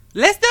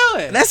 Let's do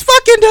it. Let's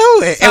fucking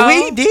do it. So, and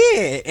we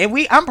did.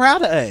 And I'm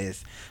proud of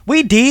us.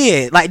 We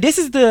did. Like,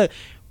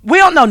 we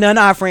don't know none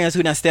of our friends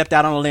who done stepped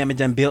out on a limb and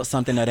done built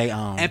something of their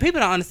own. And people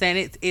don't understand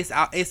it.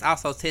 It's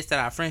also tested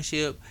our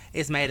friendship.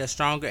 It's made us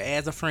stronger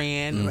as a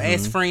friend,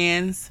 as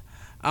friends.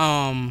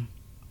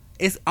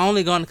 It's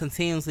only going to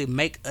continuously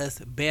make us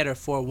better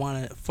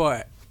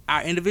for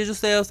our individual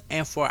selves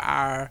and for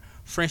our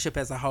friendship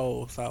as a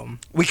whole. So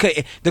we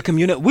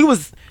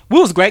was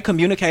great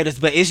communicators,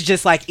 but it's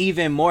just like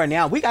even more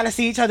now. We got to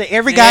see each other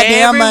every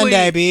goddamn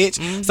Monday, bitch.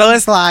 Mm-hmm. So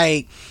it's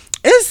like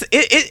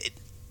it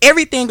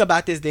everything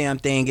about this damn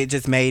thing, it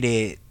just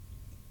made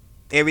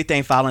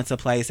everything fall into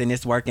place, and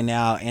it's working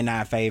out in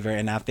our favor.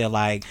 And I feel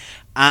like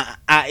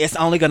it's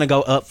only gonna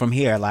go up from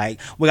here. Like,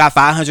 we got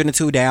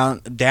 502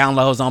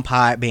 downloads on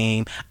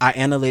Podbeam. Our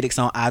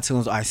analytics on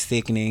iTunes are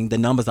sickening. The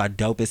numbers are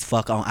dope as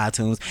fuck on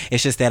iTunes.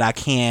 It's just that I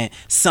can't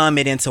sum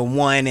it into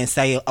one and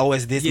say, oh,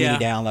 it's this many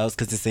downloads,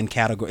 because it's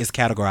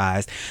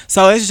categorized.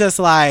 So it's just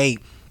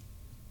like,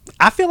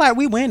 I feel like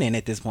we winning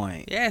at this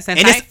point. Yes, and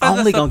it's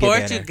only gonna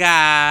get better. You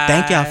guys.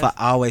 Thank y'all for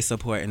always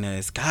supporting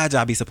us. God,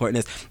 y'all be supporting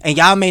us. And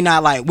y'all may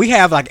not we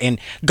have and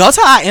go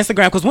to our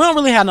Instagram, because we don't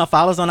really have no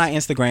followers on our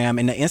Instagram,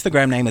 and the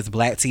Instagram name is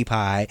Black Tea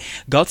Pie.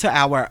 Go to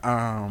our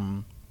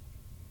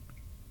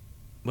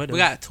we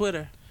got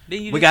Twitter.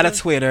 We got a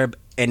Twitter,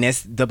 and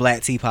it's the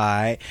Black Tea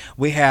Pie.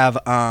 We have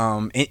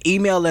and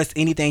email us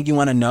anything you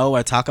want to know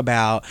or talk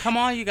about. Come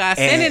on, you guys,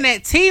 send in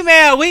that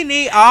T-mail. We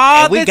need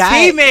all the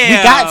T-mail.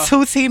 We got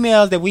 2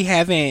 T-mails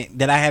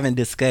that I haven't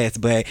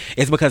discussed, but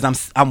it's because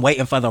I'm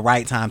waiting for the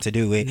right time to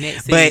do it.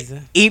 Next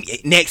season.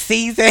 Next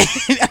season,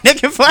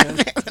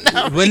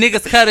 when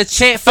niggas cut a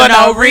check for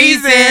no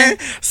reason.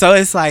 So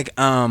it's like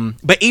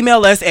but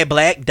email us at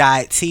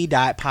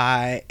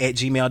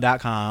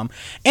black.t.pie@gmail.com,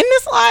 and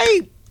it's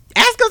like,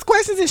 ask us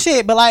questions and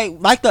shit, but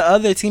like the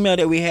other email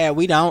that we had,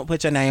 we don't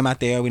put your name out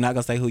there. We're not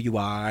gonna say who you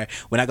are.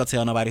 We're not gonna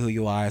tell nobody who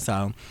you are.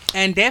 So,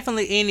 and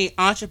definitely any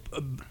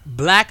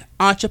black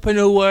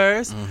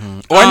entrepreneurs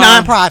or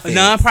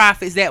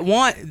nonprofits that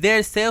want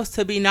themselves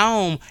to be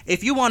known.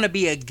 If you want to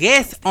be a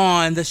guest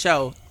on the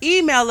show,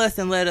 email us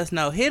and let us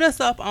know. Hit us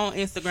up on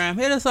Instagram.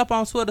 Hit us up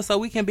on Twitter so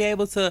we can be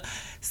able to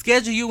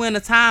schedule you in a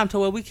time to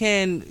where we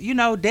can,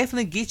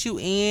 definitely get you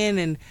in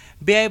and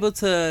be able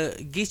to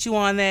get you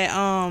on that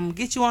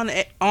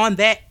on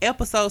that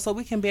episode so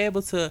we can be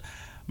able to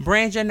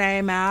brand your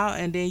name out,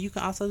 and then you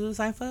can also do the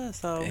same for us.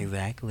 So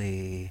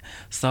Exactly.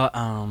 So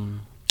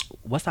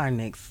what's our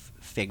next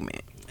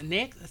segment?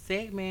 next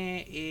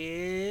segment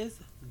is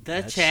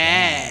the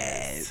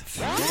chat.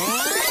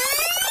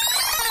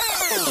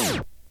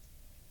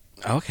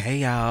 Okay,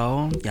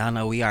 y'all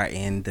know we are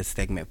in the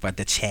segment for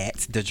the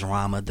chats, the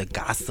drama, the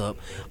gossip,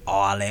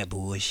 all that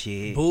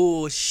bullshit.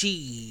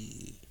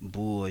 Bullshit.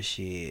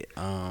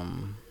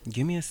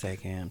 Give me a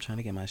second. I'm trying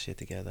to get my shit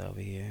together over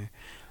here.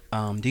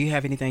 Do you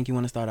have anything you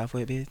want to start off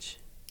with, bitch?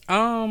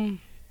 No,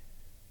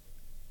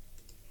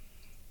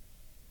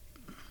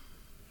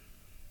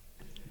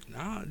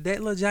 that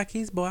little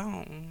Jackie's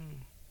boy.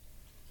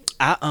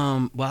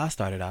 Well, I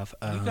started off.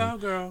 You go,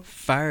 girl.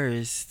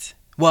 First,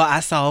 well,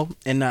 I saw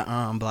in the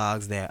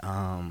blogs that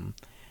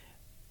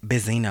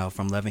Bizzino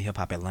from Love and Hip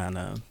Hop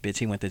Atlanta, bitch,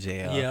 he went to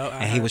jail. Yeah,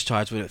 and he was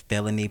charged with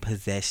felony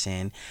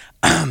possession,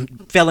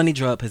 felony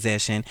drug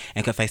possession,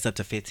 and could face up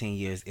to 15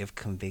 years if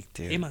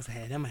convicted. He must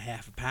have had him a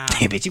half a pound.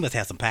 Bitch, you must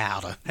have some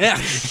powder. Yeah.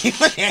 You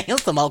must have him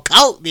some more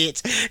coke,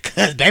 bitch.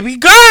 Cause baby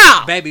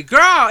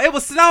girl, it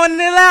was snowing in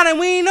Atlanta and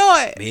we ain't know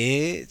it.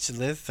 bitch,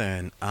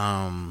 listen.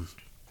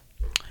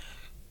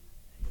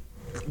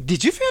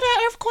 Did you feel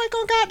that earthquake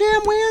on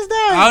goddamn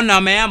Wednesday? Oh no,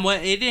 man,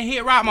 it didn't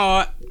hit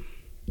Rockmart.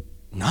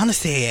 Nana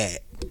said,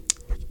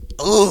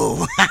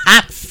 "Ooh,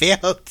 I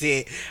felt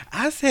it."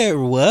 I said,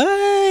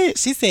 "What?"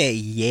 She said,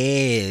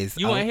 "Yes."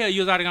 You weren't here.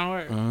 You was already gonna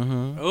work.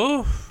 Mm-hmm.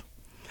 Ooh.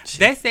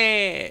 They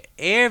said,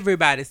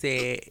 everybody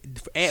said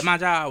at my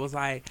job was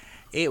like,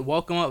 it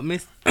woke them up.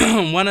 Miss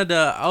one of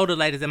the older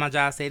ladies at my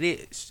job said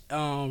it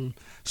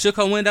shook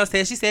her window.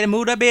 She said it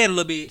moved her bed a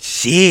little bit.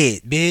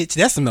 Shit, bitch,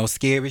 that's some no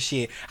scary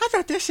shit. I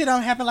thought that shit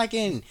don't happen like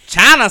in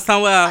China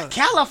somewhere.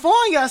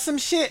 California or some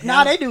shit.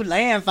 No, they do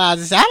landfalls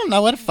and shit. I don't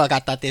know what the fuck I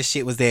thought that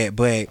shit was at,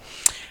 but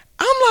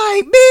I'm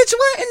like, bitch,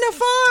 what in the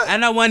fuck? I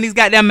know one of these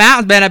goddamn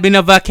mountains better be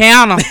no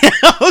volcano.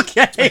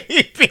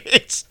 Okay,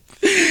 bitch.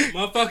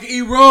 Motherfucker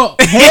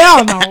erupt.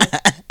 Hell no.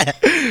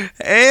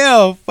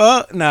 Hell,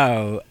 fuck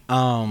no.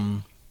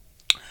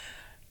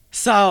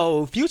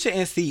 So Future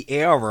and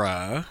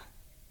Ciara,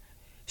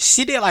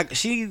 she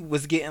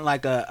was getting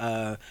like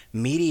a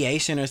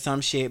mediation or some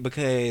shit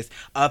because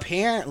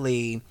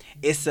apparently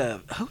it's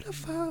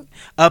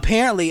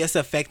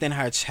affecting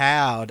her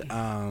child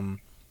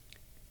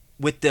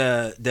with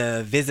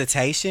the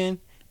visitation.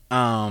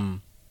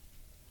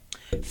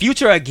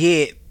 Future will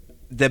get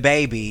the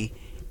baby,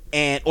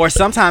 or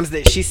sometimes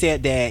that she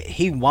said that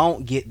he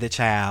won't get the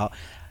child.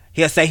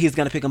 He'll say he's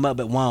gonna pick him up,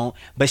 but won't.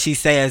 But she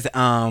says,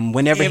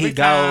 whenever he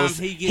goes,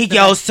 he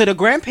goes to the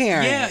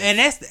grandparents.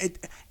 Yeah,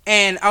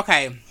 and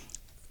okay.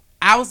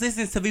 I was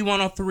listening to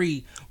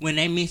V103 when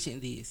they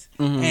mentioned this,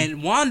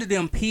 and one of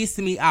them pissed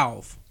me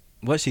off.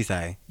 What'd she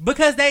say?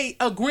 Because they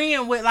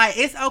agreeing with, like,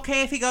 it's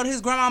okay if he go to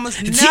his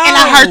grandmama's. No. And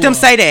I heard them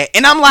say that,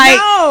 and I'm like,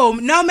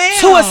 no, man.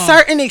 To a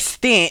certain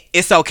extent,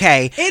 it's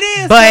okay. It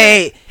is,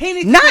 but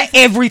he not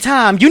every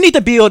time. You need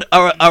to build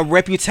a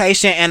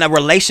reputation and a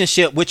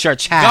relationship with your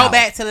child. Go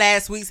back to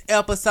last week's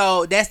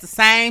episode. That's the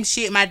same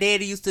shit my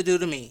daddy used to do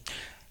to me.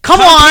 Come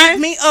on. Pick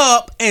me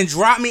up and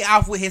drop me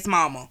off with his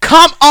mama.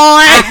 Come on.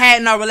 I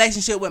had no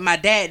relationship with my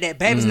dad. That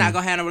baby's not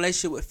gonna have no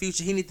relationship with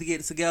Future. He need to get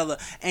it together.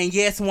 And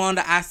yes,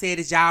 Wanda, I said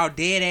is y'all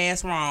dead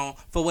ass wrong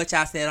for what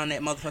y'all said on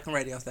that motherfucking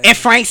radio station. And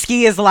Frank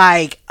Ski is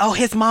like, oh,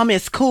 his mom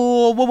is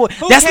cool.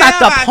 That's not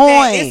the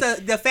point. It's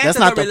the fact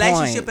of the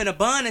relationship and the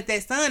bond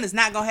that son is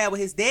not gonna have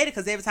with his daddy,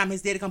 because every time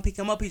his daddy come pick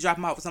him up, he drop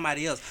him off with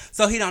somebody else.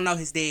 So he don't know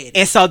his daddy.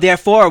 And so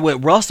therefore,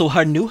 with Russell,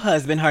 her new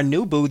husband, her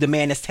new boo, the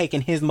man that's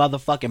taking his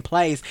motherfucking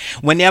place,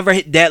 whenever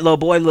that little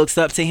boy looks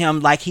up to him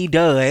like he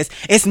does,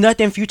 it's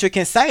nothing Future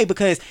can say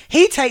because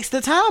he takes the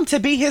time to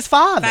be his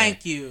father.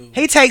 Thank you.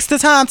 He takes the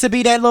time to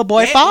be that little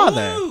boy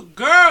father. Ooh,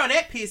 girl,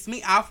 that pissed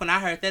me off when I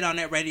heard that on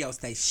that radio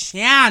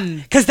station.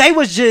 Because they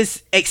was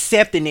just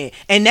accepting it.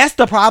 And that's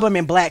the problem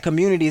in black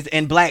communities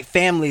and black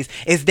families,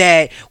 is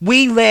that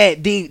we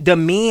let the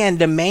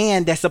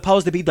man that's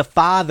supposed to be the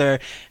father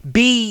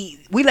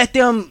we let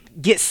them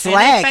get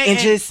slack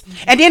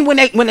and then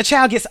when the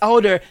child gets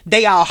older,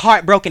 they are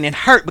heartbroken and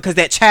hurt because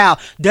that child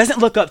doesn't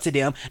look up to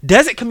them,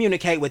 doesn't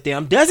communicate with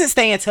them, doesn't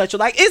stay in touch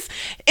with, like, it's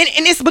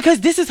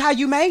because this is how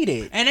you made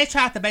it. And they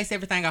tried to base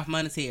everything off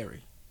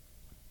monetary.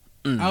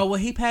 Oh, well,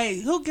 he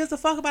paid. Who gives a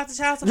fuck about the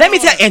child support? Let me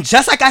tell you, and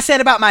just like I said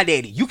about my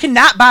daddy, you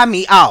cannot buy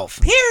me off.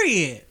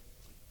 Period.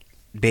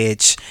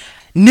 Bitch.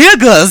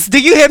 Niggas,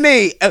 do you hear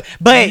me?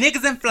 But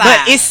niggas and flies.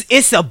 But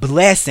it's a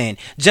blessing.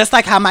 Just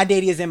like how my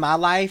daddy is in my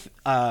life,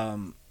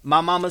 my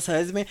mama's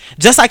husband,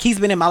 just like he's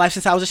been in my life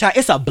since I was a child.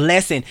 It's a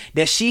blessing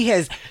that she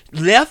has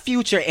left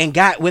Future and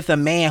got with a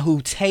man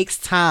who takes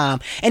time.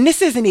 And this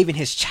isn't even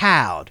his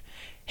child.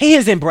 He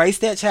has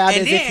embraced that child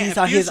as if he's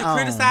on his own. And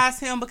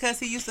criticized him because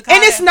he used to call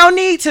and it's no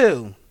need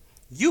to.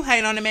 You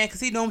hate on the man because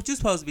he doing what you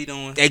supposed to be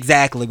doing.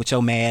 Exactly, with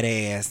your mad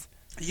ass.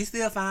 You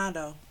still fine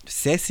though.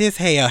 Sexy as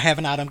hell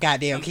having all them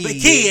goddamn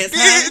kids. Kids,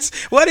 huh?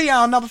 Bitch, what are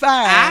y'all number 5?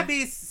 I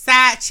be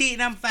side cheating.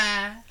 I'm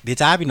fine.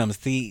 Bitch, I be number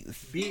 6.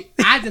 Bitch,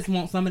 I just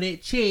want some of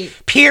that chick.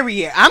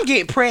 Period. I'm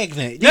getting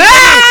pregnant.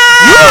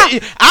 Ah!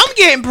 I'm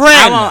getting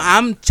pregnant.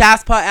 I'm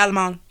child support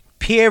alimony.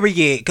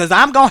 Period. Cause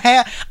I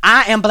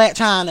am Black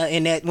China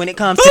in that when it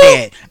comes to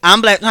that. I'm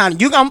Black China.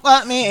 You gonna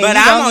fuck me and But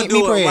you I'm gonna get me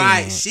do it pregnant.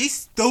 right. She's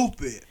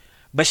stupid.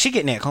 But she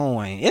getting that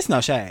coin. It's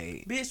no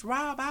shade. Bitch,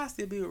 Rob, I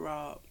still be with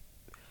Rob.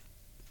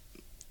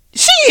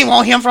 She ain't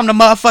want him from the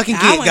motherfucking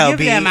I get go, wouldn't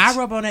give a damn. I bitch.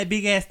 rub on that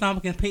big ass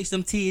stomach and pinch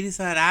them titties,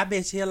 honey. I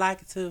bet she'll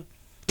like it too.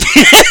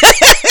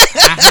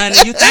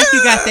 Honey, you think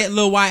you got that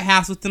little White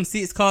House with them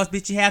 6 cars,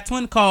 bitch? You have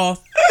 20 cars.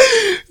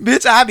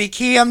 Bitch, I be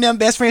Kim them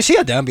best friend. She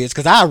a dumb bitch.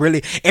 Cause I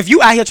really, if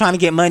you out here trying to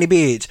get money,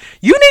 bitch,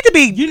 you need to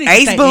be to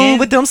Ace say, Boone yeah.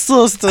 with them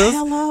sisters.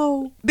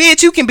 Hello.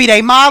 Bitch, you can be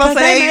their model for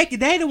They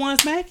the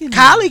ones making it.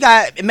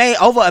 Kylie made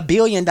over $1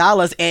 billion,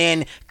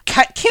 and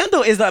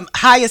Kendall is the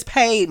highest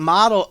paid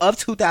model of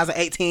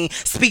 2018.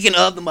 Speaking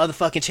of the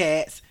motherfucking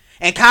chats,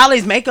 and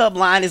Kylie's makeup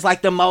line is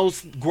like the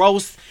most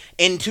gross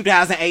in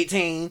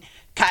 2018.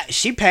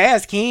 She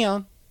passed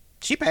Kim.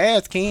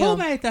 Who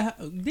made the?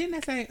 Didn't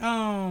they say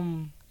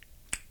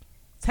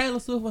Taylor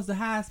Swift was the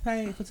highest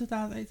paid for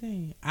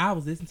 2018? I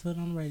was listening to it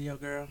on the radio,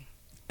 girl.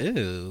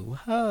 Ooh,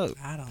 huh.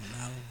 I don't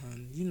know,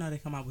 honey. You know they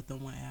come out with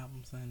them one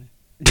album, honey.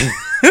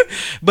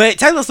 But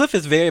Taylor Swift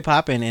is very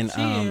popping, and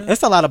She is.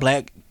 it's a lot of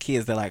black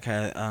kids that like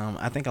her.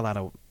 I think a lot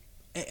of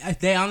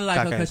They only like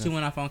her because Caucasian. she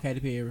went off on Katy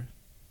Perry.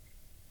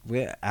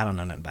 I don't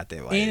know nothing about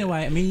that.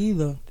 Anyway, me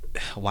either.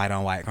 White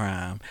on white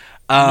crime.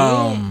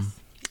 Yes.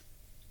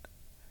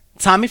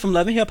 Tommy from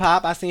Love and Hip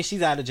Hop. I seen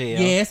she's out of jail.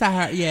 Yes, I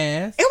heard.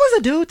 Yes. It was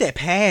a dude that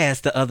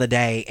passed the other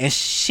day, and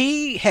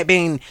she had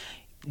been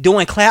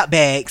doing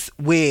clapbacks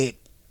with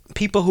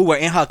people who were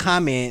in her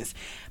comments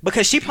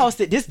because she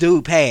posted this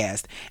dude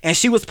passed, and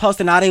she was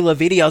posting all their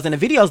little videos, and the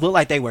videos looked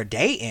like they were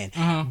dating.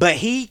 Uh-huh. But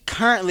he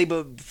currently,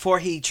 before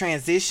he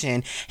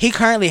transitioned, he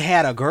currently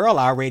had a girl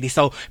already.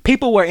 So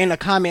people were in the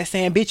comments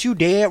saying, "Bitch, you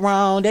dead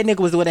wrong. That nigga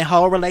was with a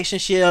whole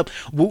relationship."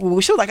 She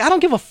was like, "I don't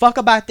give a fuck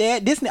about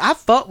that. I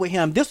fuck with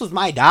him. This was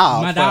my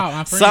dog. My for dog,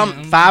 my friend.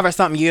 some 5 or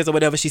something years or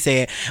whatever," she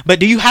said.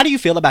 But how do you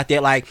feel about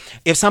that? Like,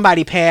 if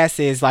somebody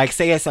passes, like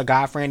say it's a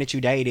guy friend that you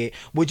dated,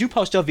 would you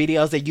post your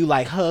videos that you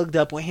like hugged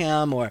up with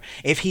him, or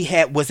if he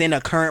was in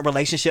a current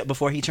relationship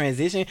before he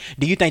transitioned?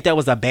 Do you think that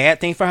was a bad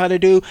thing for her to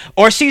do,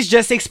 or she's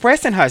just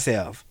expressing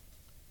herself?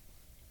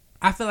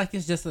 I feel like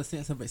it's just a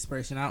sense of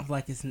expression. I don't feel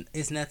like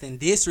it's nothing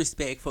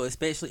disrespectful,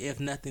 especially if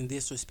nothing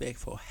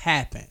disrespectful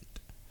happened.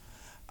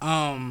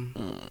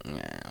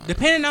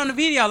 Depending on the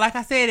video, like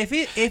I said,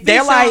 if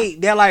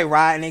They're like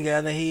riding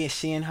together,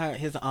 she and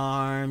his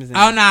arms. And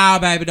oh no,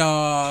 baby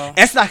doll.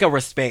 it's like a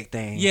respect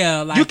thing.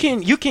 Yeah, like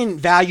you can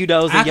value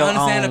those I in your can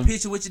understand own. a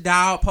picture with your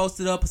dog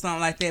posted up or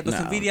something like that, but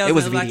some No, videos it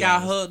was like y'all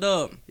videos. hugged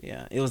up.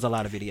 Yeah, it was a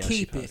lot of videos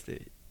she Keep it.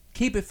 posted.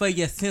 Keep it for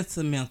your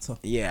sentimental.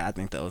 Yeah, I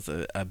think that was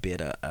a bit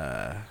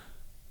of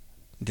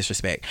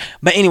disrespect.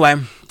 But anyway,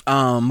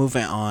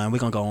 moving on. We're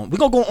gonna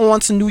go on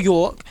to New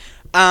York.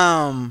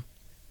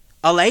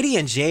 A lady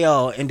in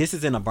jail, and this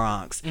is in the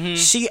Bronx. Mhm.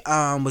 She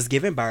was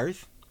giving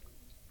birth.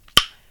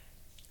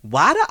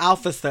 Why the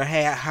officer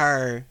had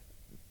her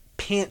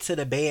pinned to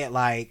the bed,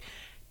 like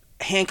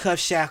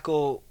handcuffed,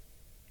 shackled,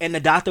 and the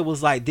doctor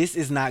was like, "This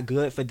is not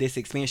good for this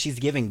experience. She's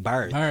giving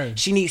birth. Birth.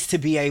 She needs to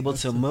be able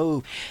to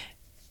move."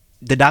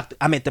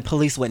 The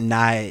police would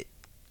not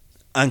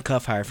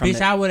uncuff her from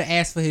Bitch, I would have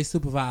asked for his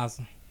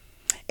supervisor.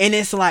 and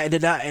it's like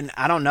and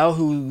I don't know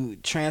who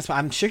transfer.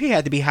 I'm sure he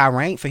had to be high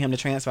ranked for him to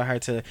transfer her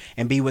to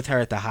and be with her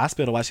at the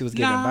hospital while she was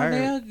giving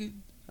birth.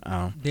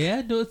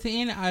 They'll do it to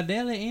any.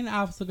 They'll let any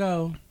officer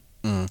go.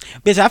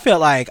 Bitch,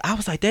 I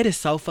was like, that is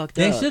so fucked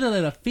They up. should have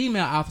let a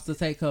female officer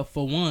take her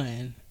for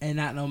one, and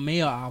not no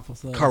male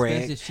officer. Correct.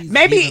 especially if she's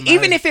Maybe giving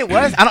even birth. if it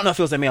was, I don't know if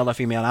it was a male or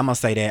female. I'm gonna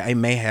say that it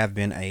may have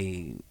been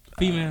a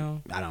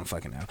Female. I don't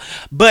fucking know,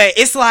 but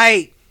it's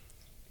like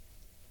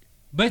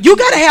But you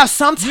gotta have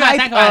some You gotta type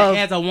think about of. it,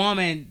 as a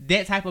woman,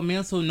 that type of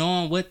mental,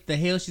 knowing what the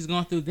hell she's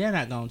going through, they're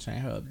not gonna train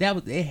her up.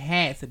 It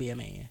had to be a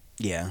man.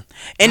 Yeah,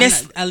 and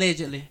it's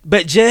allegedly.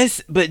 but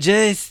just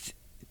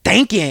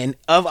thinking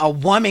of a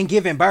woman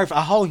giving birth,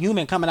 a whole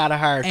human coming out of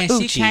her And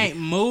coochie. she can't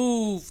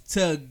move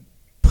to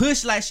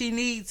push like she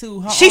need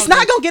to. She's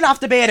not gonna get off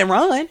the bed and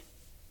run.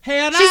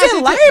 Hell no. She's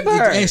in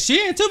labor. And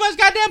she in too much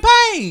goddamn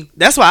pain.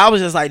 That's why I was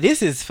just like,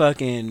 this is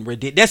fucking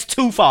ridiculous. That's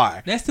too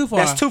far. That's too far.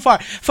 That's too far.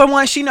 For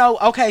one, she know,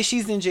 okay,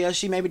 she's in jail.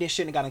 She maybe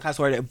shouldn't have gotten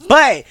incarcerated.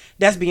 But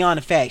that's beyond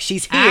the fact.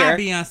 She's here. I'd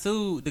be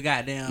unsued the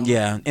goddamn.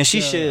 Yeah, and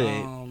she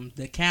should.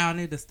 The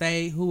county, the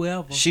state,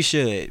 whoever. She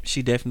should.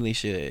 She definitely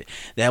should.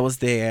 That was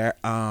there.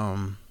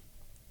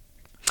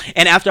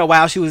 And after a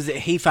while,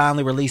 he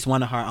finally released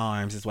one of her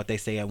arms, is what they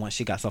said once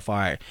she got so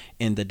far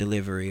in the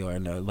delivery or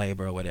in the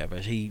labor or whatever.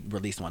 He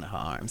released one of her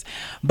arms.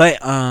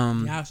 But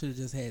y'all should have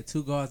just had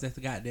 2 guards at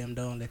the goddamn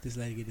door and let this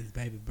lady get this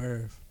baby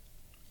birth.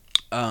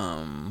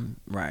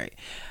 right.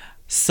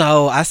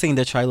 So I seen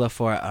the trailer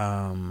for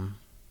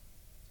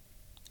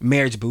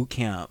Marriage Boot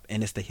Camp,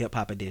 and it's the hip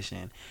hop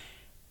edition.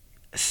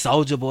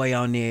 Soldier Boy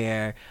on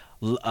there,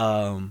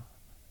 Lil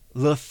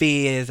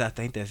Fizz, I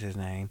think that's his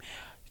name.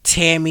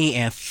 Tammy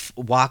and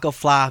Waka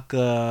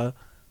Flocka.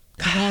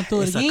 Going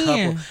through it It's a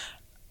again. couple.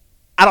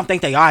 I don't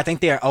think they are. I think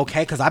they're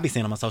okay because I be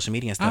seeing them on social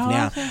media and stuff Oh,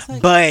 now. okay, so-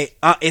 But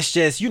it's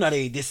just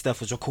this stuff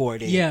was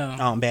recorded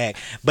on back.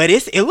 But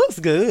it looks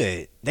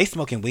good. They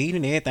smoking weed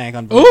and everything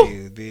on the Ooh.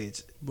 video,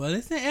 bitch. Well,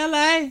 it's in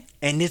L.A.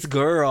 And this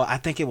girl, I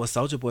think it was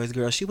Soldier Boy's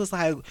girl. She was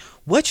like,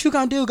 "What you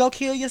gonna do? Go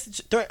kill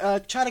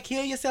try to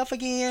kill yourself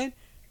again?"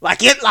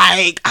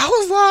 I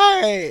was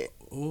like,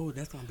 Oh,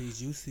 that's gonna be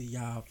juicy,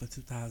 y'all, for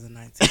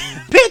 2019.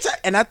 bitch.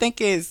 And I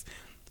think it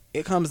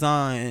comes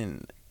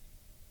on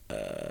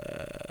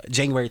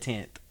January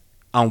 10th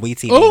on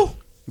WeTV. Ooh.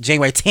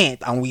 January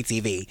 10th on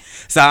WeTV.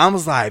 So I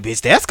was like, bitch,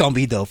 that's gonna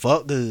be the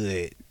fuck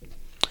good.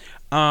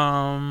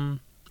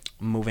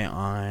 Moving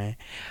on.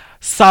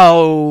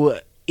 So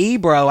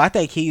Ebro, I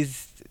think he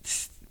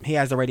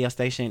has a radio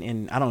station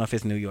in, I don't know if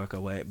it's New York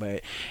or what,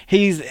 but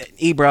he's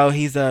Ebro.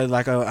 He's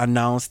a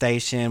known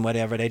station,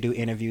 whatever. They do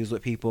interviews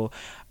with people.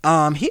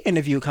 He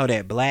interviewed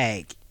Kodak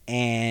Black,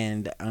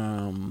 and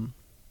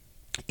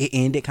it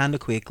ended kind of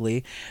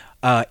quickly.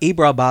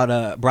 Ebro brought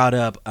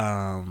up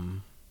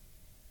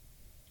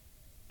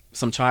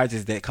some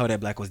charges that Kodak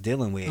Black was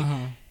dealing with.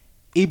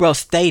 Ebro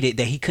stated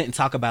that he couldn't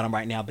talk about them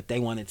right now, but they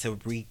wanted to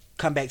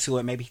come back to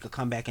it. Maybe he could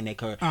come back and they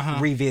could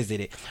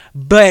revisit it.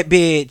 But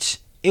bitch,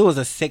 it was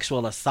a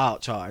sexual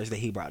assault charge that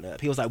he brought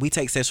up. He was like, we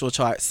take sexual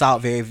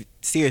assault very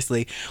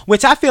seriously,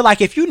 which I feel like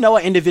if you know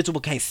an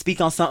individual can't speak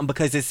on something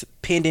because it's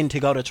pending to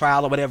go to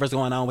trial or whatever's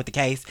going on with the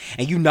case,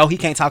 and you know he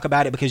can't talk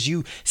about it because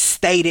you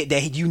stated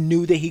that you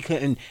knew that he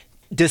couldn't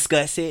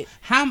discuss it.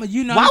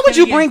 Why would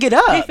you bring it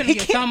up? He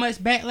get so much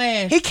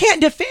backlash. He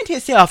can't defend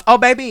himself. Oh,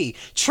 baby.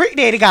 Trick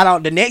Daddy got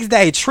on the next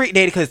day. Trick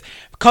Daddy, because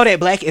Kodak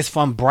Black is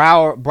from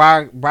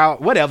Broward,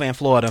 whatever, in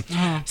Florida.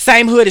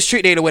 Same hood as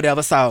Trick Daddy or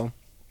whatever. So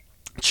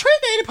Trick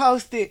Daddy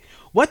posted,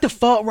 "What the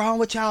fuck wrong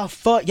with y'all?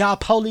 Fuck y'all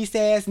police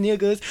ass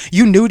niggas.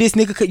 You knew this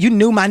nigga you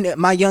knew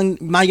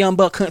my young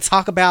buck couldn't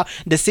talk about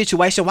the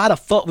situation. Why the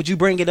fuck would you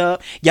bring it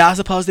up? Y'all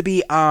supposed to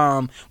be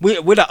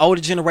we're the older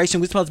generation.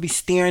 We're supposed to be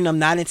steering them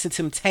not into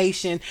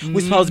temptation.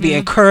 We're supposed to be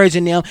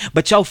encouraging them.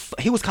 But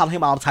he was calling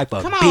him all type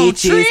of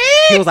bitches. Trick.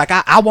 He was like,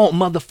 I want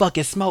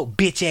motherfucking smoke,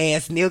 bitch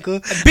ass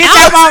nigga. Bitch,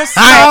 I want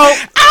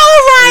smoke. I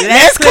was like,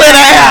 let's clear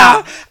that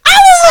out. I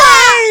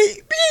was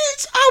like,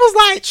 bitch. I was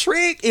like,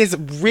 Trick is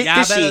ripped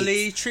Y'all the better shit.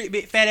 leave Trick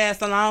big fat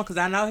ass alone, because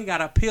I know he got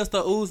a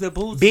pistol, Uzi,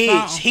 boots,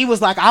 Bitch, he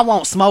was like, I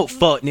won't smoke,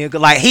 fuck nigga.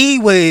 Like, he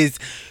was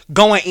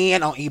going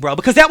in on Ebro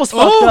because that was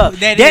fucked up.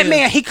 That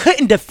man, he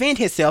couldn't defend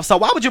himself. So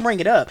why would you bring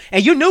it up?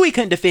 And you knew he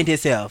couldn't defend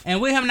himself.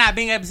 And with him not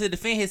being able to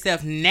defend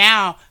himself,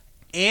 now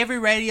every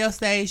radio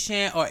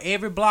station or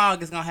every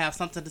blog is gonna have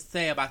something to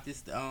say about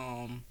this,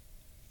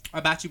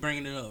 about you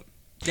bringing it up.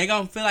 They're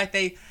gonna feel like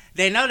they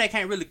know they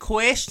can't really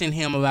question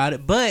him about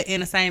it, but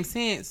in the same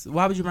sense,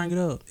 why would you bring it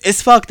up? It's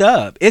fucked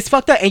up. It's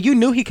fucked up, and you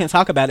knew he couldn't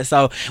talk about it.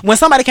 So when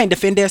somebody can't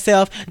defend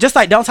themselves, just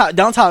like don't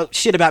talk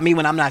shit about me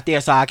when I'm not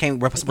there, so I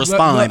can't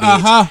respond.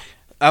 Bitch.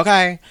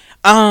 Okay.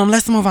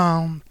 Let's move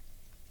on.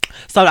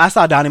 So I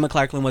saw Donnie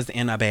McClurkin was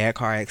in a bad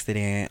car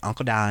accident.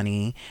 Uncle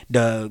Donnie,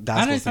 the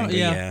gospel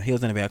singer, he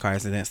was in a bad car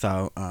accident.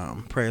 So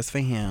prayers for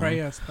him.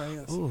 Prayers.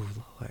 Ooh,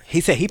 Lord.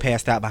 He said he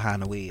passed out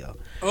behind the wheel.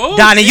 Ooh,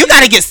 Donnie, you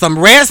gotta get some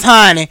rest,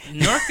 honey.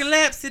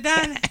 Narcolepsy,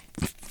 Donnie.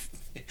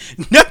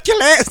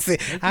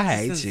 Narcolepsy. I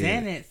hate you,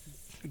 Xanax.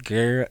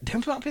 girl.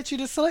 Them don't put you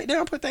to sleep. They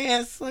don't put their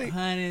ass to sleep.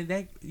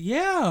 Honey,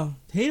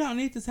 he don't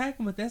need to take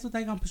them, but that's what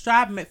they gonna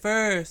prescribe him at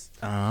first.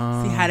 See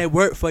how they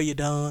work for you,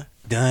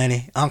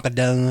 Donnie, Uncle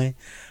Donnie.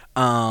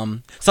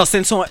 So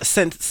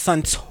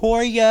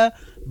Santoria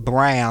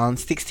Brown,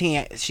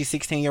 16, she's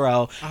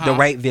 16-year-old, the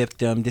rape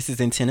victim. This is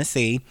in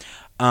Tennessee.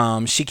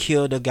 She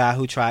killed a guy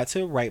who tried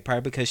to rape her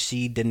because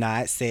she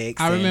denied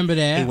sex. I remember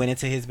that. He went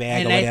into his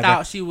bag and or they whatever.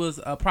 thought she was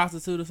a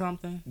prostitute or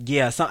something.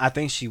 Yeah, I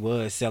think she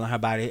was selling her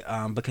body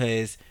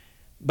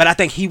but I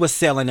think he was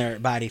selling her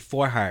body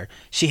for her.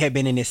 She had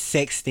been in this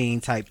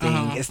sexting type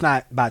thing. It's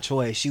not by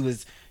choice. She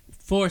was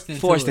forced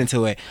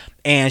into it.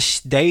 And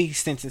they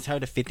sentenced her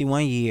to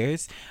 51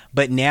 years.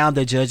 But now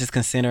the judge is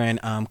considering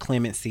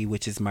clemency,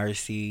 which is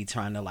mercy,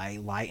 trying to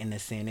like lighten the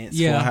sentence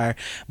for her.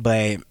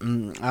 But I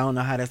don't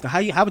know how that's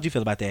going. How would you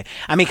feel about that?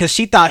 I mean, because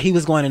she thought he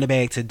was going in the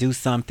bag to do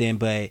something,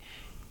 but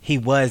he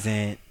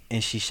wasn't,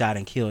 and she shot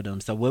and killed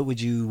him. So what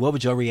would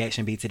your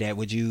reaction be to that?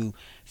 Would you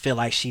feel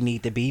like she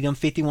need to be them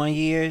 51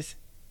 years?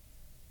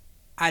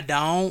 I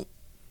don't,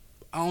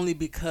 only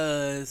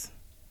because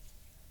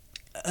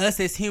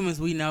us as humans,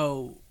 we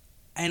know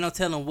ain't no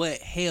telling what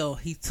hell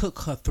he took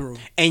her through.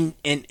 And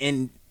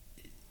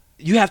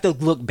you have to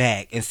look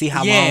back and see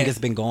how long it's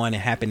been going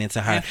and happening to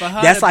her.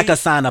 That's like a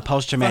sign of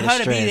post-traumatic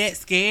stress. For her to be that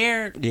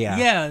scared,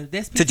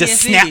 that's PTSD. To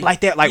just snap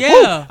like that, like,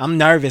 whoo, I'm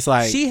nervous.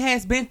 Like, she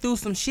has been through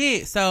some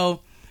shit,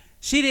 so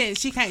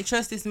She can't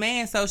trust this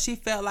man, so she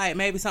felt like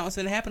maybe something's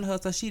gonna happen to her,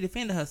 so she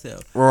defended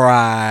herself.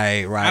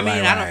 Right. I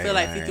mean, I don't feel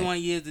like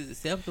 51 years is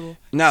acceptable.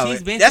 No,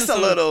 she's been that's through a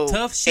some little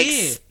tough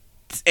shit.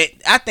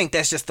 I think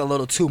that's just a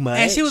little too much.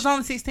 And she was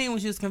only 16 when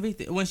she was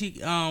convicted. When she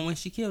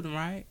killed him,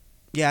 right?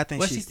 Yeah, I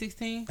think was she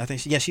 16? I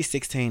think she's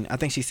 16. I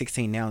think she's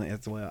 16 now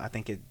as well. I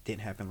think it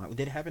didn't happen.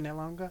 Did it happen that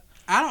long ago?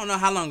 I don't know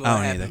how long ago it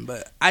happened, either.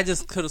 but I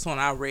just could have sworn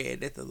I read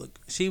that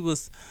she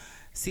was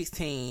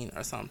 16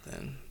 or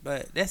something.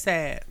 But that's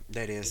sad.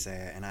 That is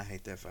sad, and I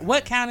hate that for her.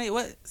 What county?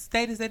 What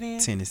state is that in?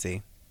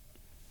 Tennessee.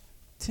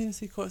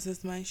 Tennessee court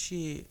system ain't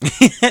shit.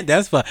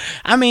 That's fun.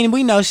 I mean,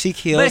 we know she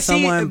killed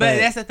someone, but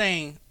that's the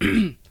thing.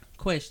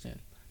 Question: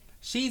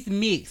 she's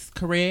mixed,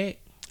 correct?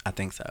 I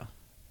think so.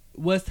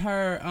 Was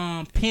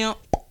her pimp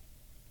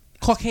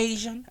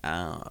Caucasian?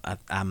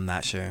 I'm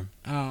not sure.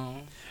 Oh.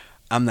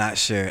 I'm not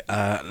sure.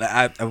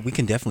 We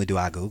can definitely do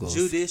our Googles.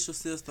 Judicial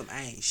system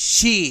ain't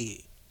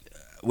shit.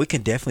 We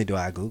can definitely do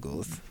our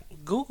Googles.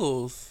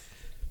 Googles.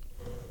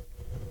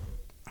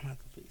 I'm gonna have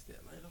to fix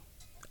that later.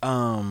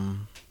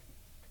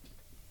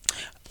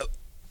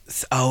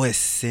 Oh, it's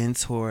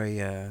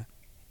Centoria.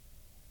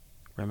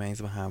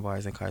 Remains behind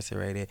bars,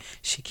 incarcerated.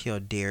 She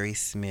killed Derry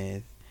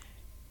Smith.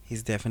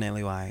 He's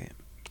definitely white.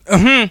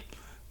 But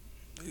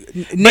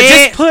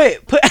just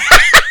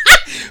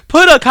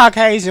put a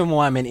Caucasian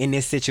woman in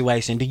this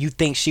situation. Do you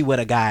think she would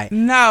have got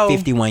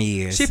 51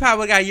 years? She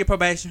probably got a year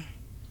probation.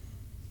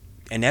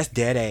 And that's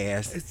dead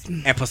ass.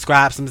 And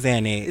prescribe some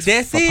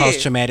Xanax for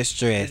post-traumatic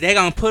stress. They're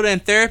going to put her in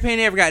therapy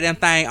and every goddamn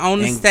thing on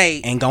the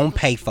state. And going to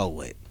pay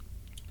for it.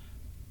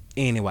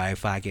 Anyway,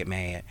 if I get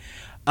mad.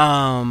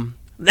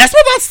 Let's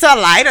move on to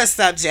lighter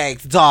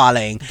subjects,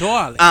 darling.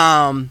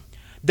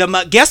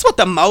 Guess what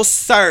the most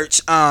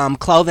searched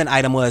clothing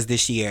item was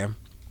this year?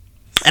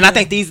 And I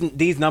think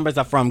these numbers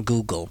are from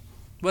Google.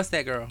 What's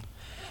that, girl?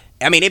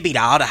 I mean, it beat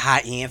all the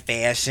high-end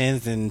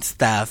fashions and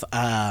stuff.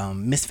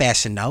 Miss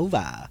Fashion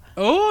Nova.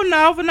 Oh,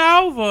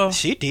 Nova.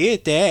 She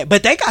did that.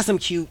 But they got some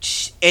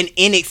cute and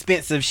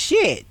inexpensive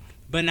shit.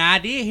 But now I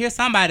did hear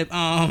somebody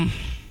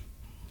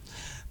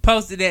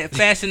posted that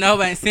Fashion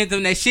Nova and sent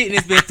them that shit, and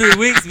it's been 3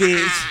 weeks,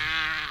 bitch.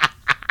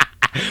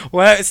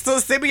 Well, still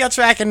send me your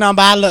tracking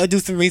number. I'll do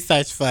some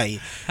research for you.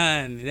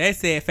 Honey, they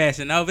said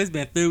Fashion Nova. It's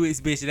been 3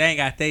 weeks, bitch. They ain't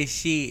got they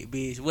shit,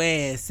 bitch.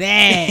 Where's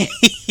that?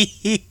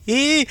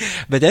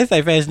 But they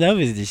say Fashion Nova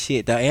is the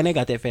shit, though. And they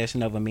got that Fashion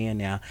Nova men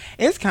now.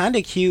 It's kind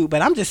of cute,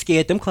 but I'm just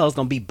scared them clothes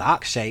gonna be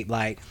box shaped.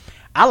 Like,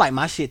 I like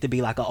my shit to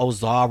be like an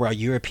Ozara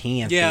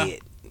European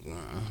fit.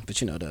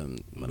 But you know,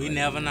 we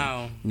never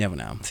know. Never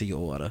know till you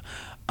order.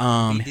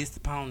 Be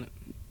disappointed.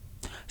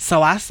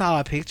 So I saw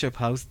a picture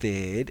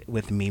posted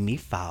with Mimi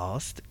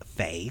Faust,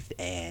 Faith,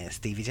 and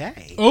Stevie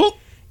J. Oh,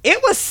 it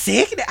was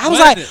sick. I was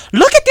like,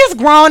 look at this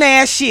grown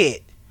ass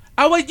shit.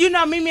 Oh, well, you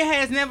know, Mimi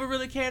has never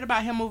really cared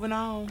about him moving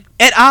on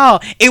at all.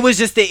 It was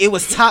just that it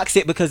was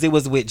toxic because it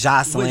was with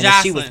Jocelyn.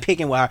 And she was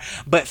picking with her.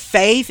 But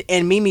Faith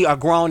and Mimi are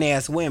grown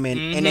ass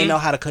women, and they know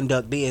how to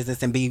conduct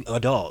business and be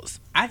adults.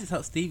 I just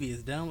hope Stevie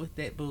is done with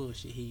that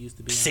bullshit he used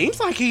to be. Seems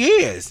like he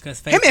is.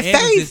 Because Faith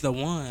Evans is the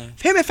one.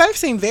 Him and Faith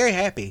seem very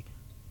happy.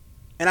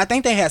 And I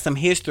think they had some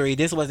history.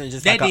 This wasn't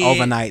just like an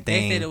overnight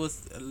thing. They said it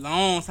was a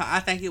long time.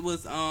 I think it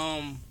was,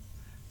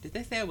 did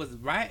they say it was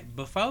right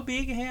before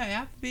Big and hell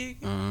after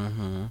Big?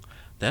 Mm-hmm.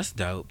 That's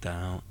dope,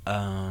 though.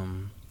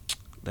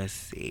 Let's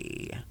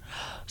see.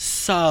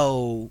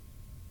 So,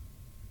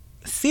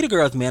 City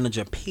Girls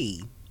manager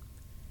P.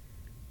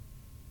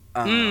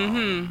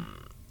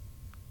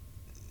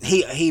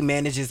 He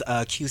manages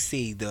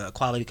QC, the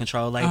quality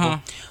control label,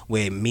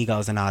 with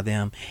Migos and all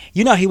them.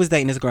 You know, he was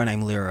dating this girl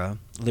named Lyra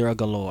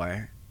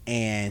Galore,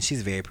 and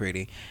she's very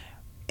pretty.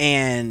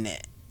 And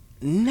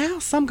now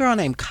some girl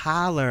named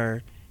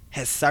Kyler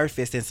has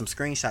surfaced, and some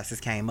screenshots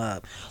just came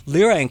up.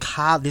 Lyra and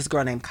this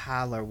girl named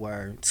Kyler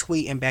were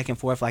tweeting back and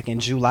forth like in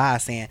July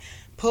saying,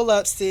 "Pull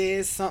up,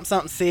 sis,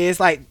 something,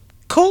 sis." Like,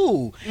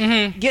 cool,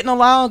 getting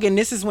along. And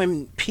this is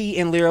when P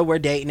and Lyra were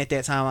dating at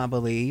that time, I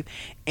believe.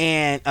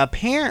 And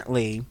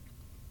apparently,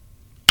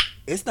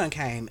 it's done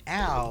came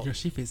out. Girl,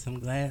 she fits some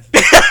glasses.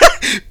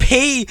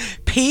 P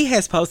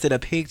has posted a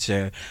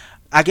picture.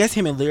 I guess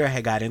him and Lyra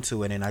had got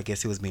into it, and I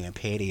guess he was being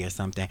petty or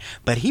something.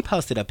 But he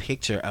posted a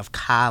picture of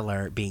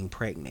Kyler being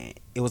pregnant.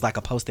 It was like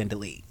a post and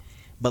delete.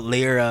 But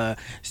Lyra,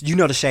 you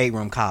know, the Shade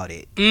Room called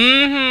it.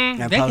 And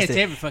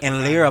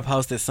Lyra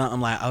posted something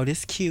like, "Oh,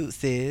 this cute,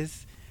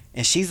 sis."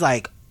 And she's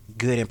like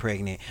good and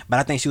pregnant. But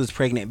I think she was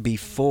pregnant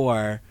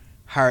before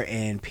her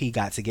and P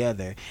got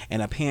together.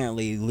 And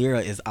apparently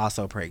Lyra is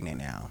also pregnant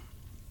now.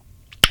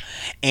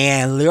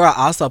 And Lyra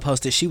also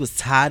posted she was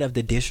tired of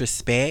the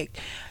disrespect.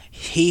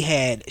 She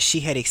had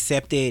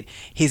accepted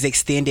his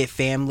extended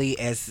family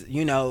as,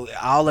 you know,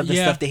 all of the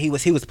stuff that he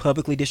was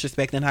publicly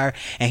disrespecting her,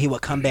 and he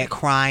would come back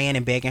crying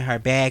and begging her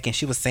back. And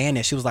she was saying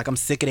that she was like, "I'm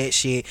sick of that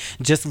shit.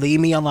 Just leave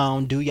me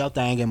alone, do your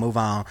thing and move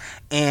on."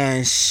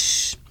 And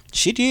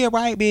she did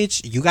right,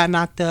 bitch. You got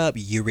knocked up.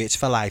 You rich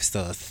for life,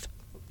 sus.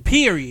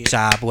 Period.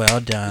 Job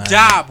well done.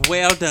 Job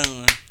well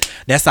done.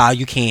 That's all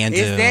you can do.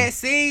 It's that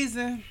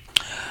season.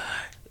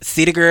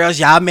 City girls,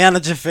 y'all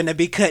manager finna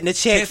be cutting a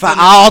check for Finna-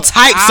 all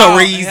types of all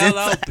reasons.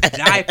 Hello,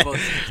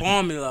 diapers,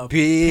 formula,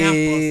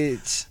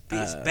 Bitch.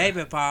 Pampers,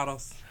 baby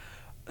bottles.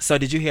 So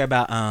did you hear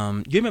about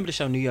you remember the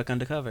show New York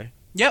Undercover?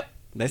 Yep.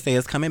 They say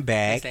it's coming They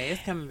back. say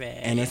it's coming back.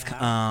 And it's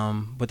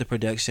yeah. with the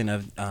production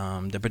of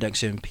the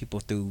production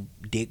people through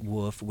Dick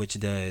Wolf, which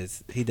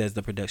does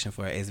the production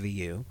for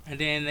SVU. And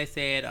then they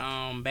said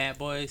Bad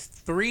Boys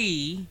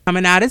 3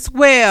 coming out as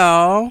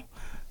well.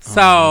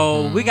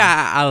 So we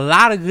got a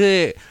lot of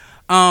good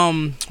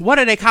what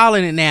are they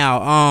calling it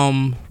now?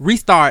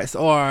 Restarts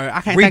or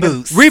I can't think of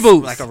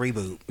reboots. Like a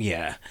reboot.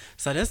 Yeah.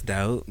 So that's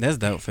dope. That's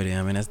dope for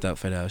them and that's dope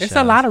for those It's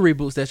shows. a lot of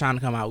reboots they're trying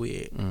to come out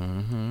with.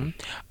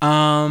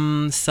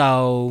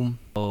 So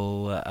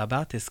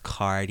about this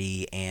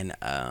Cardi and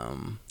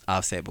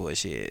Offset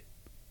bullshit.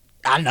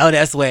 I know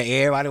that's what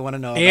everybody want to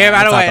know about.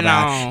 Everybody waiting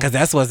on. Because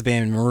that's what's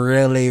been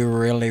really,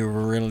 really,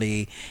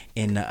 really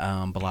in the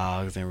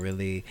blogs and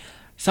really.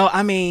 So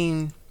I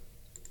mean,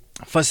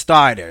 for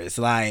starters,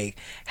 like,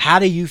 how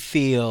do you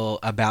feel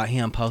about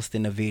him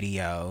posting the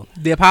video,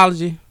 The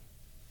apology.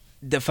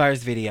 the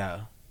first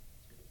video?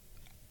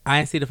 I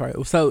didn't see the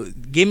first. So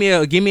give me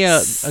a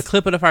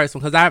clip of the first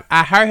one because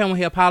I heard him when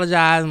he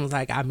apologized and was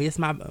like, I miss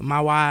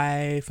my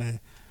wife and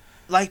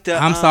Like the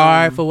I'm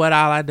sorry for what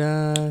all I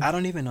done. I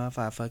don't even know if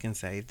I fucking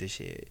saved the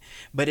shit,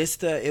 but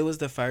it was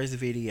the first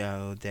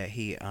video that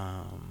he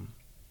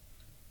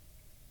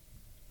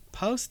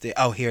posted.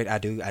 Oh, here I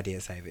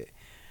did save it.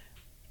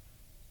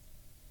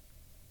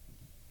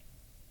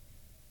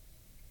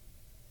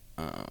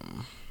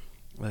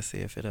 Let's see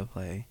if it'll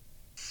play.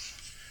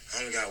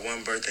 I only got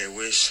one birthday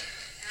wish,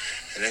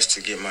 and that's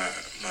to get my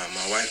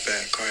wife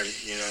back, Cardi.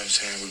 You know what I'm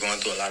saying? We're going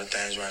through a lot of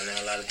things right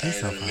now, a lot of things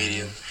so in the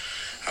media.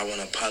 I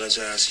want to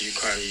apologize to you,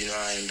 Cardi. You know,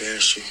 I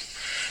embarrassed you.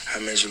 I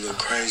made you look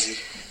crazy.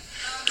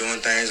 Doing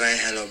things I ain't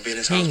had no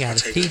business. He I ain't was got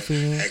his partaking teeth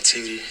in. in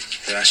activity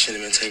that I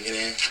shouldn't have been taking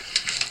in.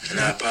 And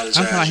I apologize.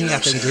 I'm talking you he know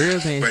got what them I'm saying?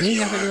 girls in. He Breaking ain't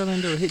your got the heart. girl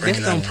in do it. That's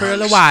Breaking them God's pearly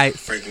promise.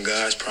 whites. Breaking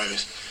God's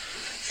promise.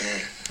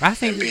 I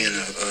think And being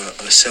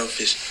a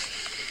selfish,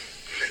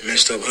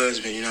 messed up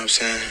husband, you know what I'm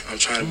saying? I'm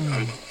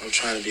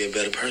trying to be a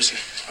better person.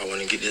 I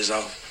want to get this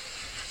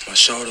off my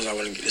shoulders. I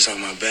want to get this off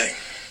my back.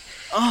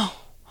 Oh,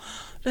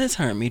 that's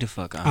hurt me the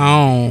fuck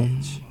out.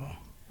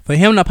 For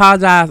him to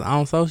apologize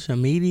on social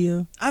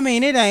media. I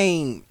mean, it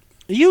ain't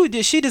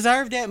she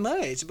deserved that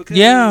much because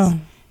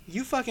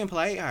you fucking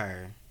played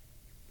her.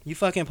 You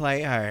fucking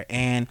played her,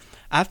 and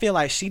I feel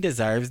like she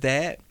deserves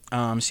that.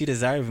 She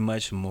deserved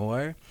much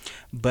more,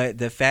 but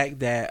the fact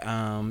that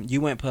you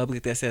went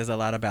public, that says a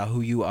lot about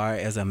who you are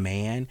as a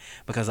man,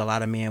 because a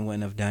lot of men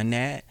wouldn't have done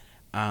that.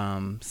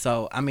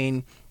 So I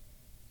mean,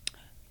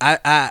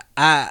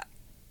 I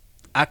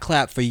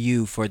clap for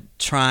you for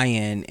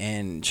trying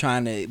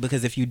to,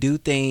 because if you do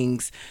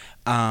things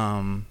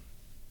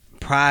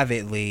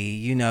privately,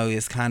 you know,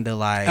 it's kind of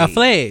like A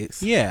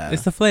flex. Yeah,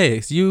 It's a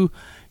flex. You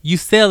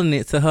selling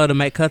it to her to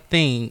make her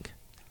think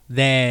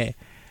that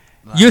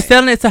you're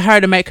selling it to her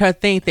to make her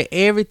think that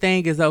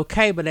everything is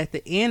okay, but at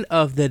the end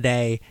of the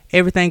day,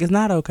 everything is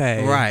not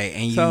okay. right.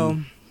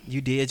 And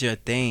you did your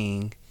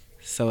thing,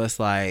 so it's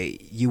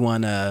like you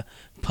want to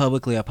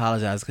publicly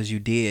apologize because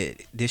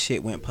this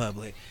shit went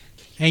public.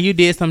 And you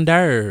did some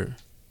dirt.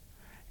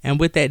 And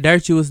with that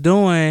dirt you was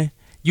doing,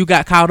 you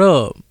got caught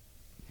up.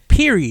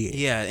 Period.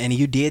 Yeah, and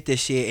you did this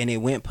shit and it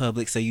went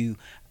public, so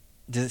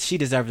she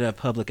deserved a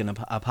public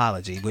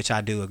apology, which I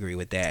do agree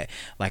with that.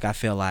 Like, I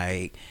feel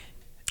like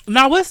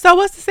No, what's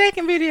the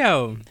second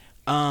video?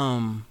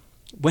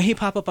 when he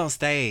pop up on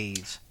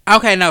stage.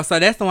 Okay, no, so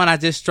that's the one I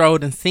just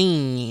strolled and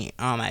seen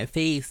on my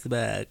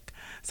Facebook.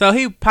 So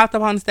he popped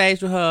up on the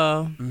stage with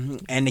her. Mm-hmm.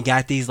 And they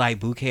got these like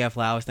bouquet of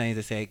flowers things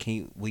that said,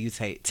 will you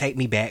take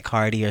me back,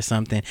 Cardi, or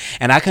something.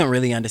 And I couldn't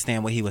really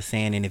understand what he was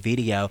saying in the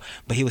video,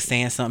 but he was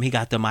saying something. He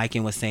got the mic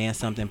and was saying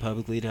something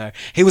publicly to her.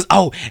 He was,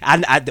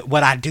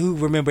 what I do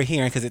remember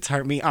hearing, because it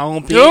turned me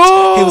on, bitch.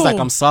 Oh. He was like,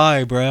 I'm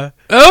sorry, bruh.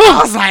 Oh.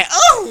 I was like,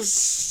 oh,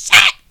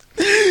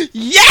 shit.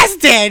 Yes,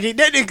 daddy.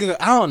 That nigga,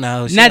 I don't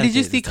know. Now, did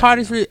you see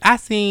Cardi's? I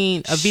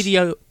seen a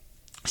video.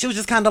 She was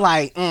just kind of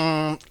like,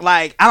 I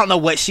don't know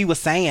what she was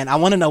saying. I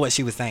want to know what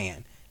she was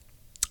saying.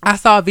 I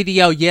saw a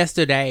video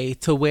yesterday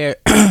to where,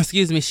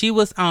 excuse me, she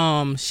was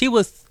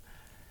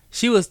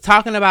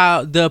talking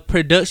about the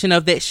production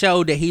of that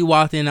show that he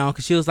walked in on,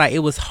 because she was like, it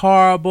was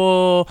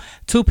horrible.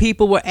 2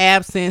 people were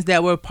absent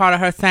that were part of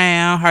her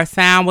sound. Her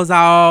sound was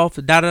off.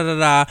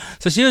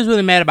 So she was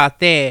really mad about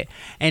that.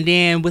 And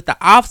then with the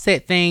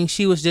Offset thing,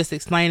 she was just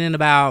explaining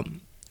about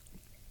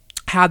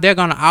how they're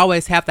gonna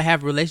always have to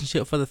have a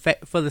relationship for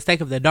the sake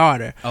of their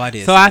daughter. Oh, I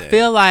did. So see I that.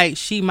 feel like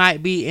she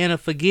might be in a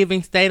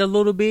forgiving state a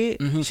little bit.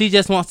 Mm-hmm. She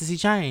just wants to see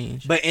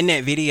change. But in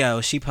that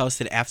video she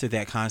posted after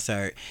that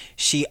concert,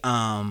 she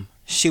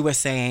was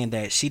saying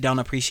that she don't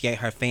appreciate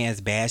her fans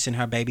bashing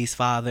her baby's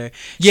father.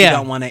 She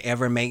don't want to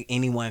ever make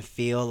anyone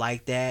feel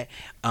like that,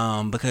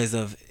 because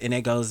of, and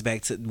it goes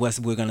back to what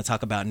we're going to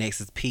talk about next,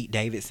 is Pete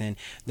Davidson,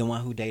 the one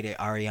who dated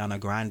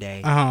Ariana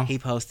Grande. Uh-huh. He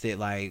posted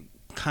like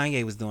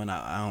Kanye was doing,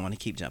 I don't want to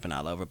keep jumping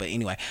all over, but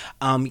anyway,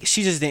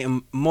 she just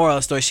didn't, moral of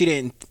the story, she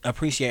didn't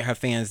appreciate her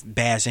fans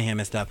bashing him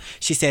and stuff.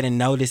 She said, and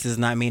no, this does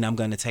not mean I'm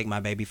going to take my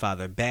baby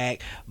father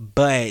back,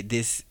 but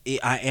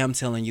I am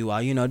telling you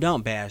all,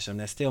 don't bash him.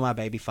 That's still my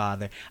baby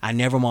father. I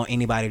never want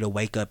anybody to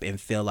wake up and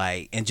feel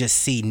like, and just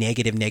see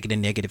negative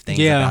things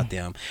about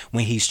them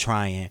when he's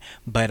trying.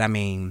 But I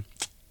mean,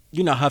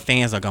 her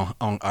fans are going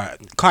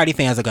Cardi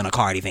fans are gonna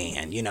Cardi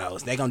fan.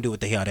 They're gonna do what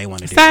the hell they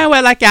want to do. Same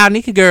way like y'all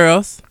Nika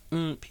girls.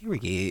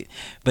 Period.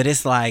 But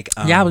it's like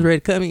y'all was ready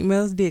to cut Meek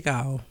Mill's dick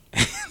off.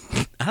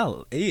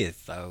 Oh, it is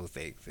so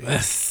sexy.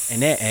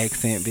 And that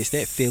accent, bitch,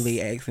 that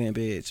Philly accent,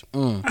 bitch.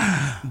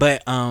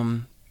 But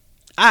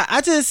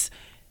I just,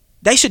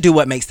 they should do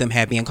what makes them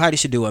happy, and Cardi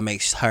should do what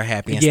makes her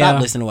happy, and stop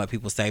listening to what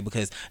people say,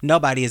 because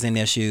nobody is in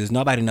their shoes.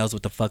 Nobody knows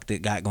what the fuck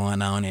that got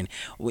going on, and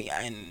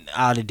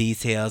all the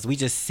details. We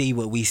just see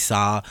what we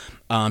saw.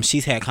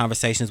 She's had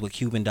conversations with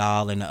Cuban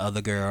Doll and the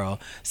other girl,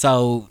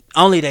 so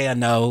only they'll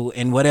know.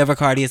 And whatever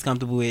Cardi is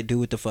comfortable with, do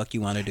what the fuck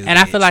you want to do. And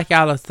bitch. I feel like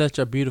y'all are such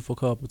a beautiful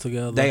couple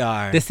together. They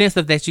are. The sense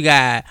of that you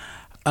got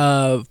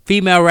a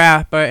female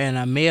rapper and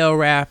a male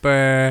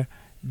rapper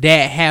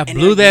that have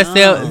blew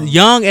themselves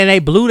young, and they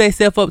blew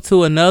themselves up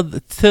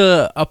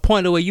to a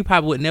point where you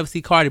probably would never see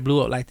Cardi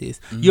blew up like this.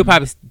 You'll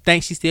probably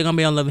think she's still gonna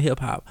be on Love and Hip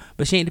Hop,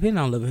 but she ain't depending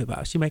on Love and Hip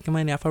Hop. She making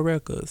money off her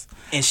records,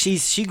 and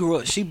she grew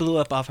up. She blew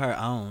up off her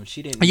own.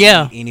 She didn't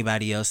need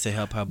anybody else to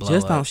help her blow up.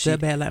 Just don't step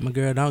back like my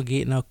girl. Don't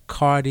get no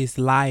Cardi's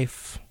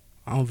life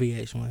on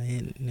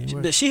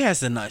VH1. But she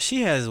has enough.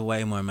 She has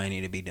way more money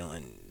to be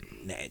doing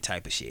that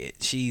type of shit.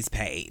 She's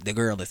paid. The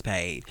girl is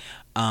paid.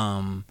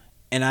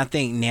 And I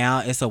think now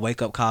it's a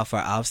wake-up call for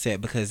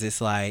Offset, because it's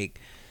like,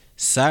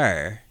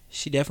 sir,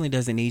 she definitely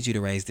doesn't need you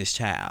to raise this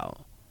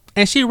child.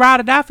 And she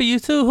ride it out for you,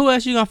 too. Who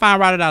else you going to find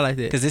ride it out like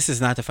this? Because this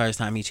is not the first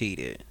time he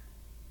cheated.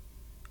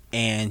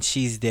 And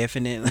she's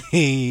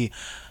definitely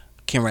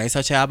can raise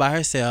her child by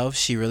herself.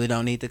 She really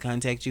don't need to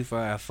contact you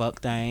for a fuck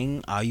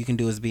thing. All you can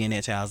do is be in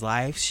that child's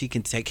life. She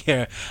can take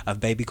care of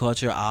baby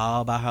culture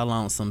all by her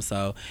lonesome.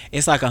 So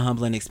it's like a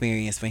humbling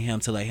experience for him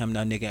to let him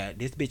know, nigga,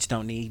 this bitch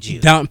don't need you.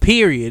 Don't,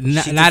 period.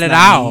 She not at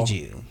not all. Need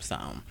you. So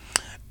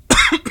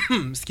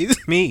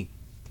excuse me,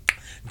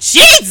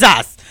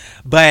 Jesus.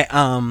 But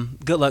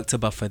good luck to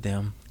both of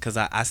them, because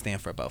I stand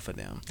for both of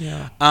them.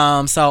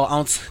 Yeah. So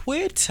on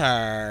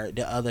Twitter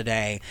the other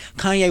day,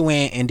 Kanye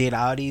went and did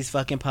all these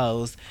fucking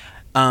posts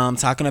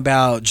talking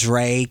about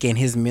Drake and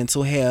his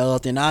mental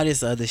health and all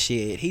this other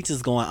shit. He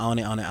just going on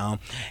and on and on.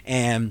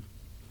 And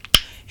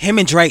him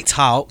and Drake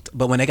talked,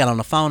 but when they got on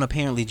the phone,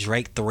 apparently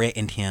Drake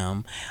threatened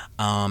him.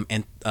 Also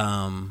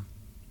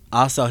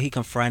he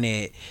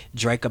confronted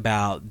Drake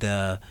about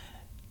the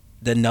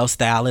No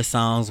Stylist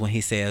songs, when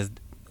he says,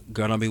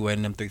 girl, don't be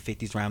wearing them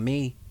 350s around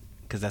me,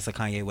 because that's a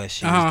Kanye West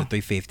shoes, the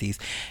 350s.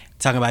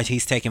 Talking about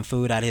he's taking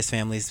food out of his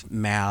family's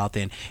mouth,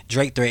 and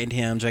Drake threatened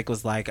him. Drake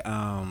was like,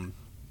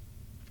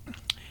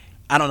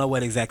 I don't know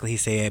what exactly he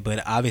said,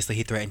 but obviously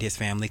he threatened his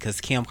family, because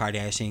Kim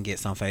Kardashian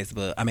gets on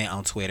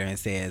on Twitter and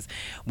says,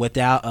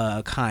 without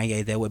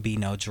Kanye, there would be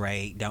no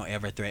Drake. Don't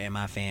ever threaten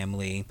my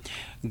family.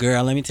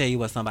 Girl, let me tell you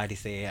what somebody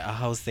said. A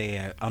host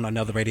said on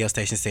another radio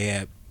station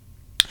said,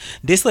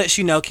 this lets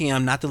you know,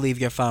 Kim, not to leave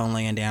your phone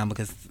laying down,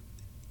 because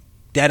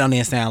that don't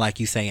even sound like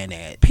you saying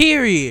that.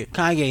 Period.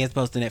 Kanye is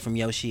posting that from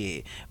your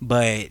shit.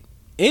 But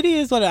it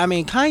is what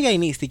Kanye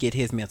needs to get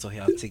his mental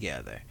health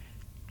together.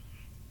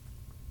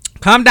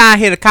 Come down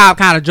here to Cobb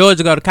County,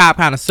 Georgia. Go to Cobb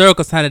County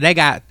Circus, honey. They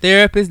got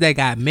therapists. They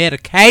got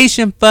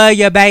medication for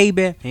you,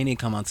 baby. He need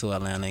to come on to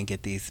Atlanta and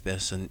get these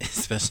special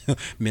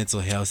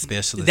mental health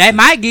specialists. They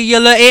might give you a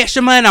little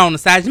extra money on the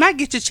side. You might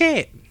get your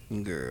check.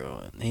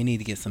 Girl, he need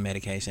to get some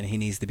medication. He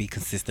needs to be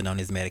consistent on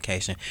his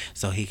medication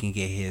so he can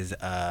get his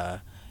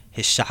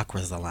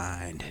chakras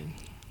aligned.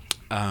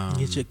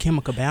 Get your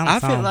chemical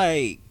balance I feel on.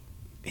 like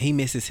he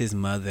misses his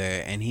mother,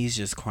 and he's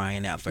just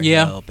crying out for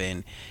help,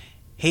 and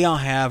he don't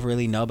have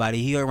really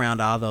nobody. He around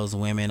all those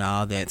women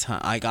all that time,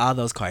 like all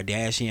those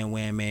Kardashian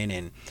women,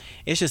 and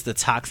it's just a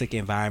toxic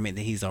environment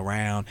that he's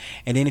around.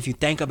 And then if you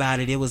think about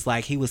it, it was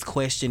like he was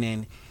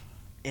questioning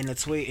in the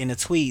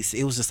tweets.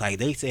 It was just like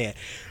they said,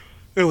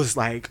 it was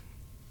like,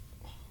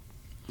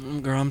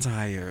 girl, I'm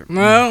tired.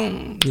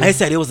 Well, They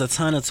said it was a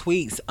ton of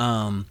tweets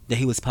that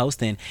he was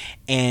posting,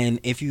 and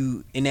if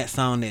you in that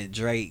song that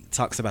Drake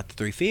talks about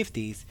the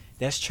 350s,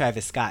 that's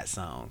Travis Scott's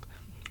song,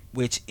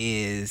 which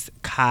is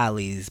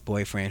Kylie's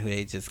boyfriend, who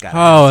they just got.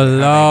 Oh,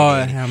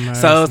 Lord have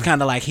mercy. So it's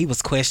kind of like he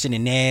was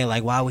questioning that,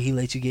 like, why would he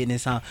let you get in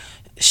this song?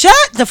 Shut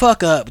the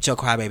fuck up with your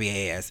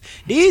crybaby ass.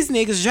 These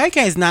niggas, Drake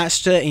is not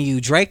stunting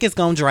you. Drake is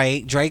gonna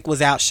Drake. Drake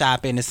was out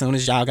shopping as soon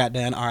as y'all got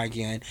done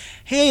arguing.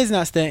 He is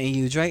not stunting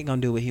you. Drake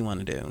gonna do what he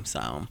wanna do.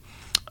 So,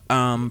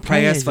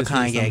 prayers for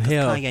Kanye, because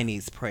Kanye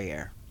needs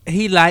prayer.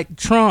 He like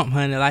Trump,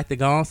 honey, like to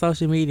go on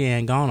social media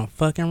and go on a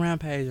fucking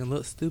rampage and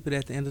look stupid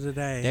at the end of the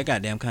day. That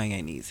goddamn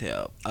Kanye needs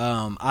help.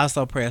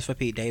 Also prayers for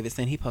Pete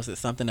Davidson. He posted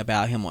something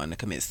about him wanting to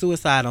commit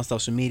suicide on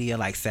social media,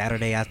 like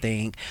Saturday, I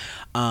think.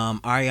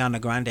 Ariana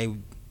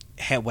Grande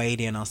had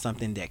weighed in on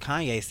something that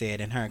Kanye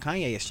said, and her and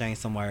Kanye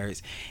exchanged some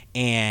words,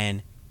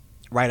 and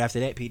right after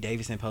that, Pete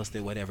Davidson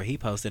posted whatever he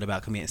posted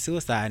about committing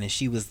suicide, and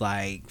she was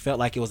like, felt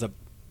like it was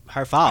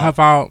her fault. Her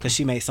fault. Because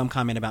she made some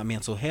comment about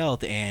mental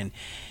health, and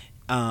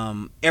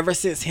ever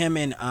since him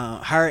and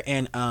her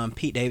and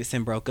Pete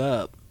Davidson broke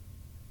up,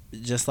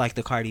 just like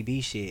the Cardi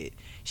B shit,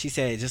 she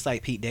said just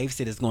like Pete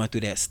Davidson is going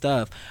through that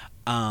stuff,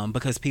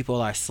 because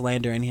people are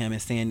slandering him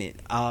and saying that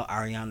all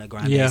Ariana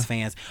Grande's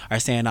fans are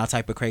saying all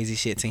type of crazy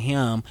shit to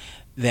him,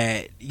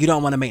 that you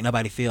don't want to make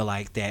nobody feel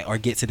like that or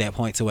get to that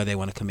point to where they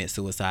want to commit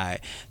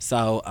suicide.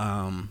 So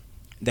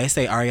they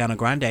say Ariana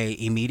Grande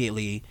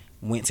immediately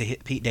went to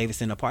Pete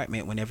Davidson's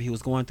apartment whenever he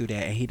was going through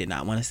that, and he did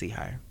not want to see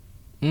her.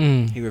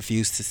 He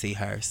refused to see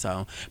her.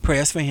 So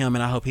prayers for him,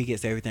 and I hope he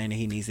gets everything that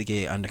he needs to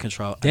get under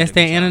control. That's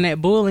that internet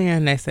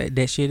bullying.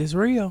 That shit is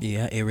real.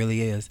 Yeah, it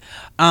really is.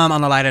 On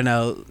a lighter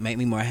note, make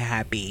me more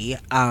happy.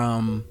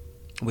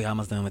 We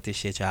almost done with this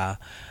shit, y'all.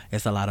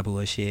 It's a lot of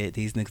bullshit.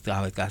 These niggas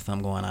always got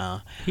something going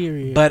on.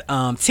 Period. But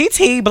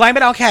TT, blame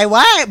it on K.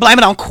 What? Blame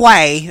it on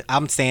Quay.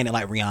 I'm saying it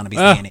like Rihanna be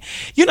saying it.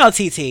 You know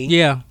TT.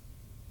 Yeah.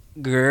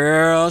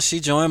 Girl, she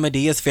joined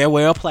Medea's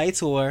farewell play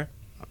tour.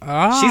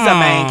 Oh. She's a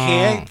main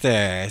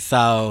character,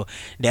 so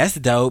that's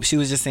dope. She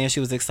was just saying she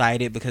was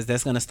excited because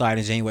that's going to start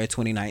in January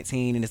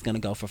 2019 and it's going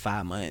to go for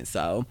 5 months.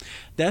 So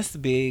that's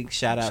big.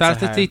 Shout out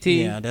to her. TT.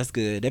 Yeah, that's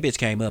good. That bitch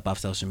came up off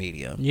social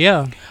media.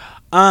 Yeah.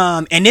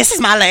 And this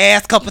is my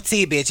last cup of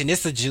tea, bitch, and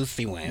this is a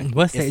juicy one.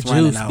 What's It's that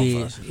running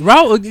juice,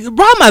 over. bitch?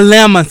 Roll my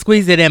lemon,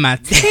 squeeze it in my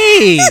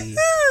tea.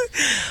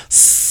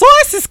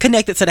 Sources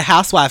connected to the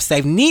housewives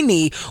say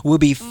Nene will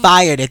be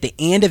fired at the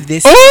end of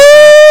this.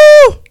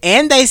 Ooh!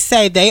 And they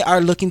say they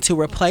are looking to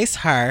replace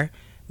her,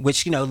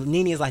 which, you know,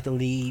 Nene is like the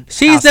lead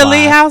She's the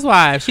lead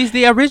housewife. She's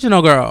the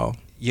original girl.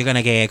 You're going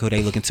to gag who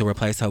they looking to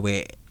replace her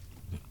with.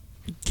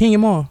 Kenya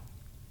Moore.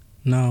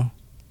 No.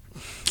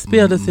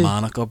 Spill the tea.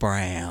 Monica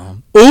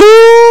Brown.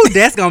 Ooh,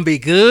 that's going to be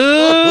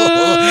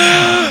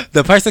good.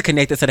 The person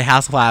connected to the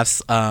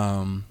housewives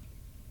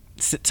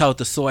told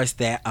the source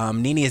that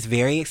Nene is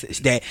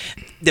that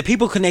the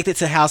people connected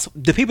to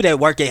the people that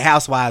work at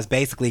Housewives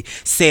basically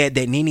said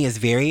that Nene is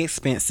very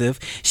expensive.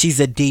 She's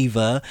a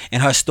diva,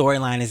 and her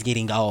storyline is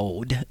getting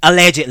old,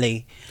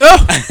 allegedly.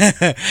 Oh.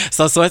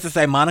 So sources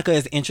say Monica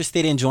is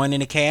interested in joining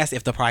the cast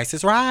if the price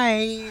is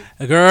right.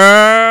 Girl.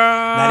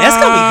 Now that's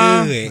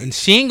gonna be good.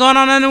 She ain't going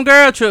on none of them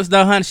girl trips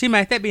though, honey. She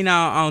might that be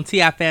now on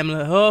T.I.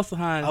 Family Hustle,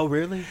 honey. Oh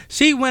really?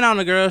 She went on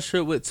a girl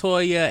trip with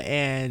Toya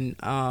and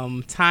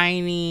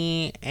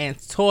Tiny and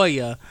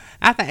Toya.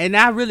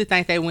 I really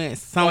think they went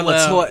somewhere.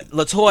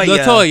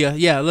 Latoya.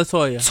 Yeah,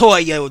 Latoya.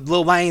 Toya,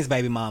 Lil Wayne's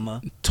baby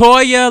mama.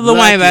 Toya, Lil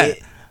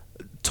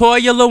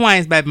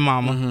Wayne's baby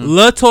mama.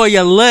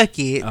 Latoya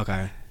Luckett.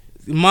 Okay.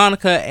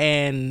 Monica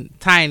and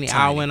Tiny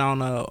all went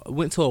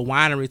to a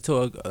winery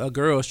to a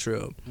girls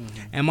trip,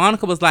 and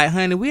Monica was like,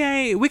 "Honey,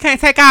 we can't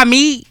take our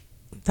meat."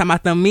 Talking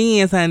about the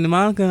men's, honey.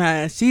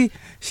 Monica, she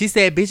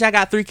said, "Bitch, I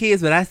got 3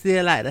 kids, but I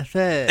still like the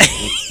third."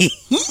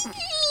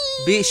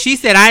 Bitch, she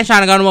said, "I ain't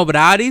trying to go no more, but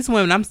all these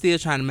women, I'm still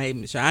trying to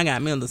make sure I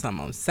got me a little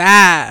something on the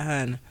side,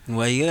 honey."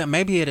 Well, yeah,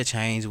 maybe it'll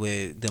change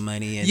with the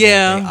money and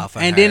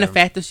then the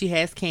fact that she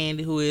has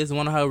Candy, who is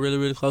one of her really,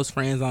 really close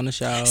friends on the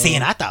show. See,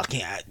 and I thought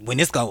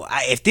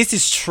if this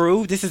is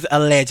true, this is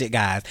alleged,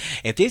 guys.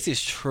 If this is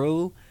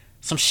true,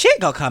 some shit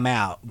gonna come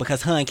out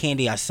because her and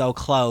Candy are so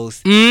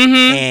close,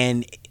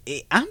 and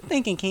I'm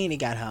thinking Candy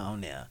got her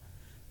on there.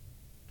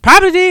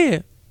 Probably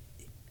did.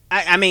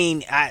 I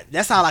mean,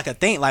 that's all I could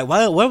think. Like,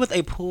 where would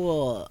they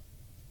pull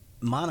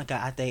Monica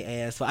out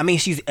their ass for? I mean,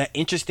 she's an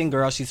interesting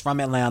girl. She's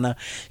from Atlanta.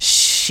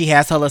 She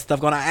has her little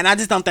stuff going on, and I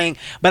just don't think.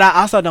 But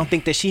I also don't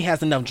think that she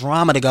has enough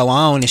drama to go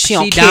on, and she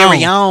don't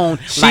carry on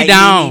like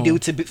Nene do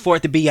for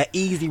it to be an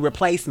easy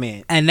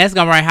replacement. And that's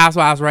gonna bring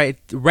Housewives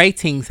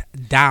ratings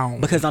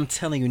down. Because I'm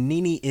telling you,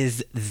 Nene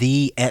is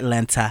the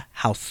Atlanta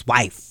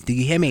housewife. Do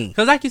you hear me?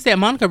 Because like you said,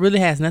 Monica really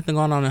has nothing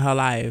going on in her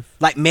life,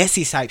 like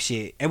messy type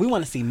shit, and we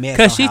want to see mess.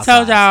 Because she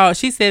told y'all,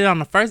 she said it on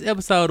the first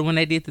episode when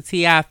they did the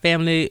T.I.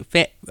 family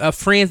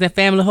friends and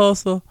family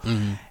hustle,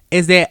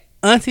 is that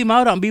Auntie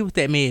Mo don't be with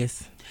that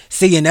mess.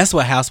 See, and that's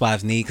what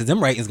housewives need, because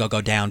them ratings gonna go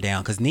down,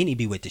 because Nene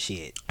be with the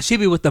shit. She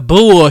be with the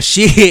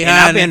bullshit. And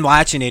I've been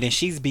watching it, and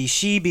she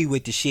be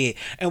with the shit.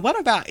 And what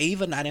about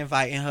Eva not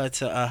inviting her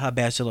to her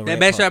bachelorette? That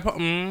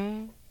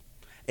bachelorette,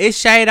 it's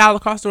shade all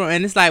across the room,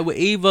 and it's like with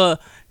Eva,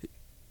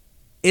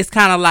 it's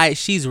kind of like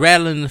she's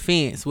rattling the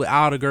fence with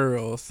all the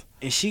girls.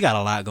 And she got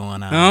a lot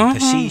going on,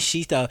 because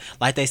she thought,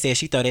 like they said,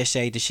 she throw that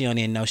shade that she don't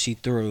even know she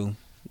threw.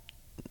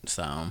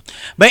 So,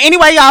 but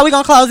anyway, y'all, we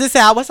gonna close this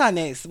out. What's our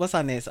next?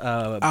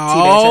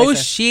 Oh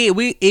shit!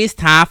 It's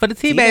time for the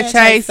T-Bag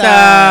Chaser.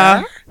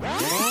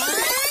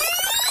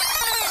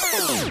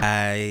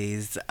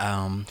 Guys,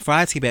 for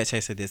our T-Bag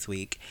Chaser this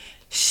week,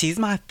 she's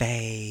my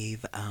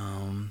fave.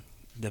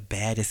 The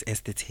baddest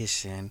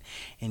esthetician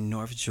in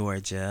North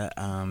Georgia,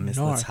 Miss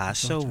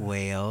Latasha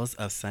Wells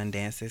of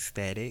Sundance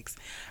Aesthetics.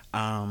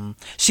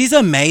 She's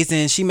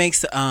amazing. She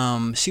makes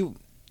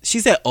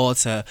she's at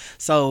Ulta.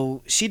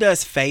 So she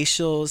does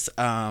facials,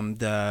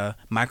 the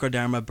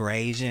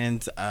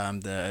microdermabrasions,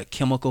 the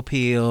chemical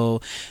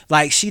peel.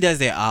 Like, she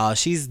does it all.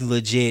 She's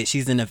legit.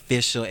 She's an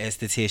official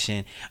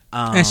esthetician.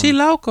 And she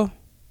local.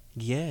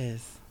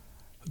 Yes.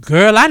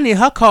 Girl, I need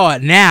her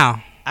card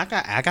now. I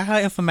got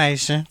her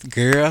information,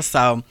 girl.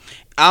 So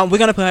we're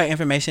gonna put her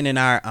information in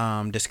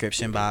our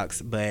description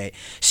box. But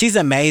she's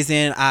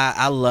amazing.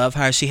 I love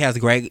her. She has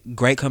great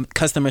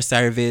customer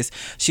service.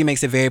 She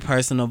makes it very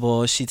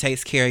personable. She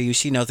takes care of you.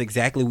 She knows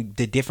exactly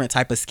the different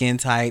type of skin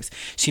types.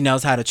 She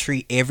knows how to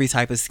treat every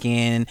type of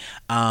skin.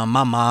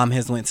 My mom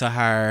has went to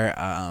her.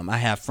 I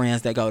have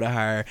friends that go to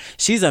her.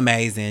 She's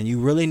amazing. You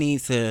really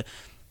need to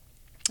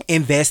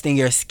invest in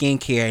your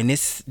skincare, and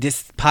this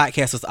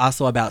podcast was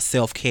also about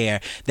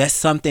self-care. That's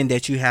something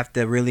that you have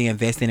to really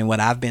invest in, and what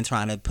I've been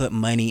trying to put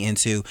money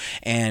into.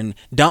 And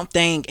don't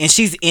think, and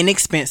she's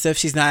inexpensive,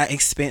 she's not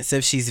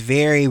expensive, she's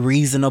very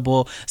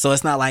reasonable, so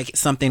it's not like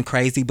something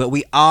crazy, but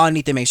we all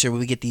need to make sure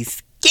we get the skin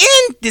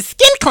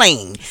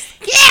clean.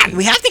 Yeah,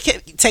 we have to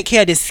take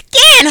care of the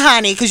skin,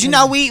 honey, because you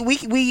know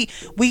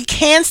we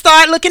can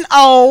start looking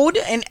old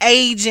and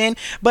aging.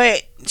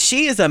 But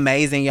she is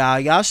amazing,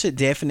 y'all should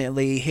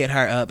definitely hit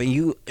her up.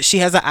 And she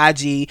has an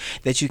IG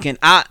that you can,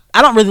 I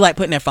don't really like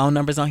putting their phone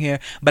numbers on here,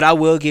 but I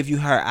will give you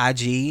her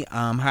IG.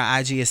 Her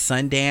IG is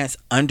Sundance_the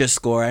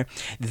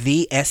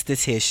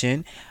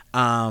esthetician.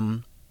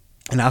 And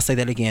I'll say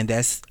that again,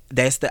 that's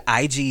the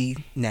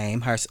IG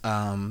name. Her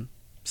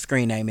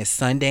screen name is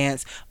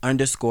Sundance_the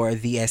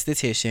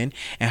esthetician,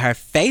 and her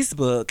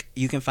Facebook,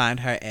 you can find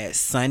her at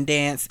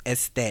Sundance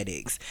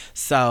Aesthetics.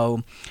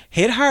 So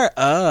hit her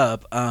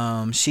up.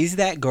 She's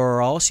that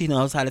girl. She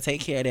knows how to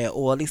take care of that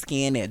oily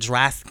skin, that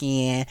dry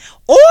skin,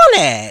 all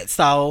that.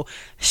 So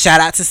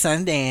shout out to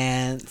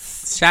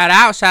Sundance. Shout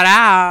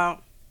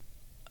out.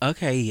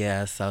 Okay,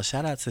 yeah. So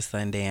shout out to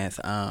Sundance.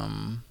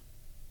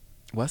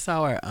 What's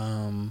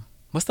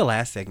the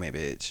last segment,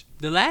 bitch?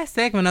 The last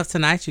segment of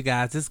tonight, you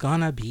guys, is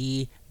gonna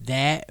be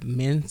that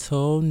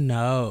mental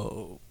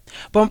note.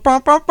 We gotta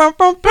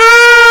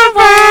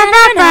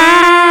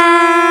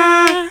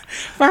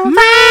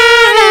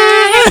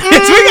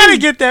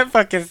get that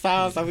fucking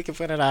song so we can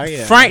put it out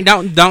here. Frank,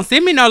 don't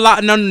send me no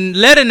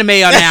letter in the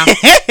mail now.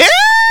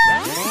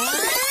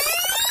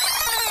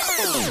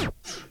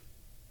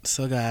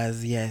 So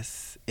guys,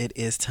 yes, it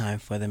is time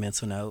for the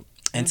mental note.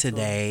 And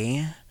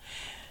today,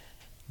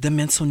 the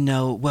mental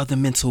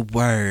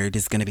word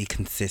is going to be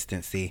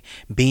consistency.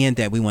 Being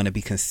that we want to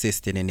be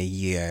consistent in the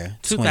year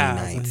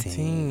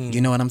 2019. You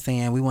know what I'm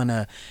saying? We want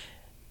to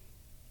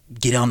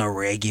get on a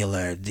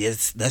regular.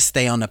 Let's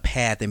stay on the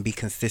path and be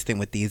consistent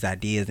with these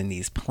ideas and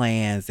these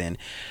plans and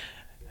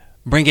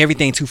bring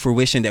everything to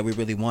fruition that we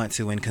really want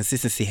to. And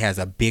consistency has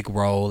a big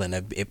role, and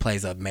it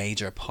plays a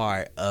major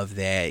part of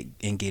that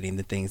in getting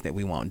the things that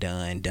we want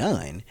done.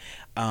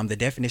 The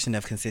definition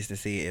of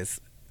consistency is,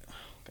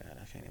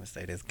 I can't even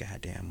say this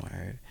goddamn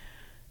word.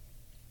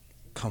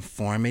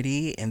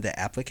 Conformity in the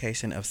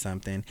application of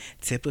something,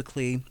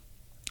 typically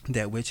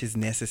that which is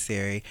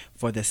necessary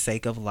for the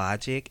sake of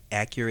logic,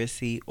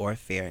 accuracy, or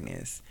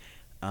fairness.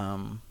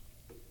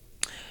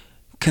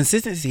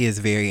 Consistency is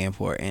very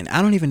important.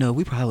 I don't even know,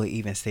 we probably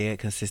even said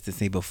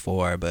consistency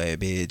before, but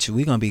bitch,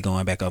 we're going to be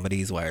going back over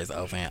these words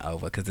over and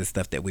over because it's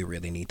stuff that we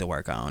really need to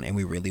work on and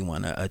we really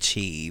want to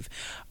achieve.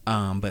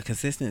 But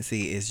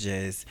consistency is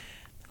just,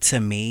 to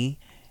me,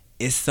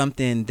 it's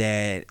something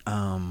that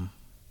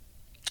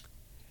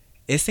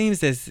it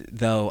seems as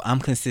though I'm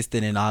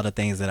consistent in all the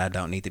things that I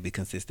don't need to be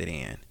consistent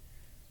in.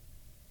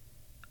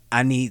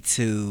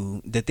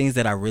 The things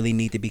that I really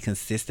need to be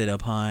consistent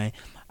upon,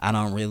 I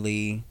don't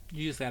really.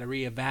 You just got to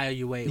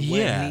reevaluate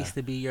what needs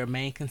to be your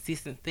main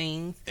consistent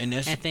things and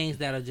things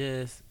that are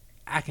just,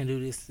 I can do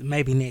this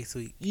maybe next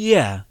week.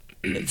 Yeah.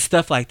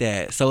 Stuff like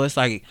that. So it's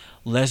like,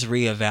 let's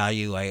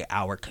reevaluate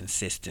our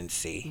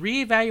consistency.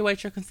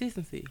 Reevaluate your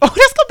consistency. Oh,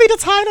 that's gonna be the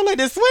title of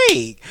this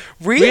week.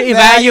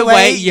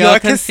 Reevaluate your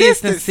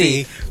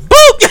consistency.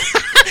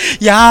 Boop!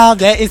 Y'all,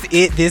 that is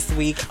it this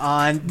week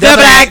on the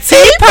Black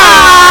Tea Pod.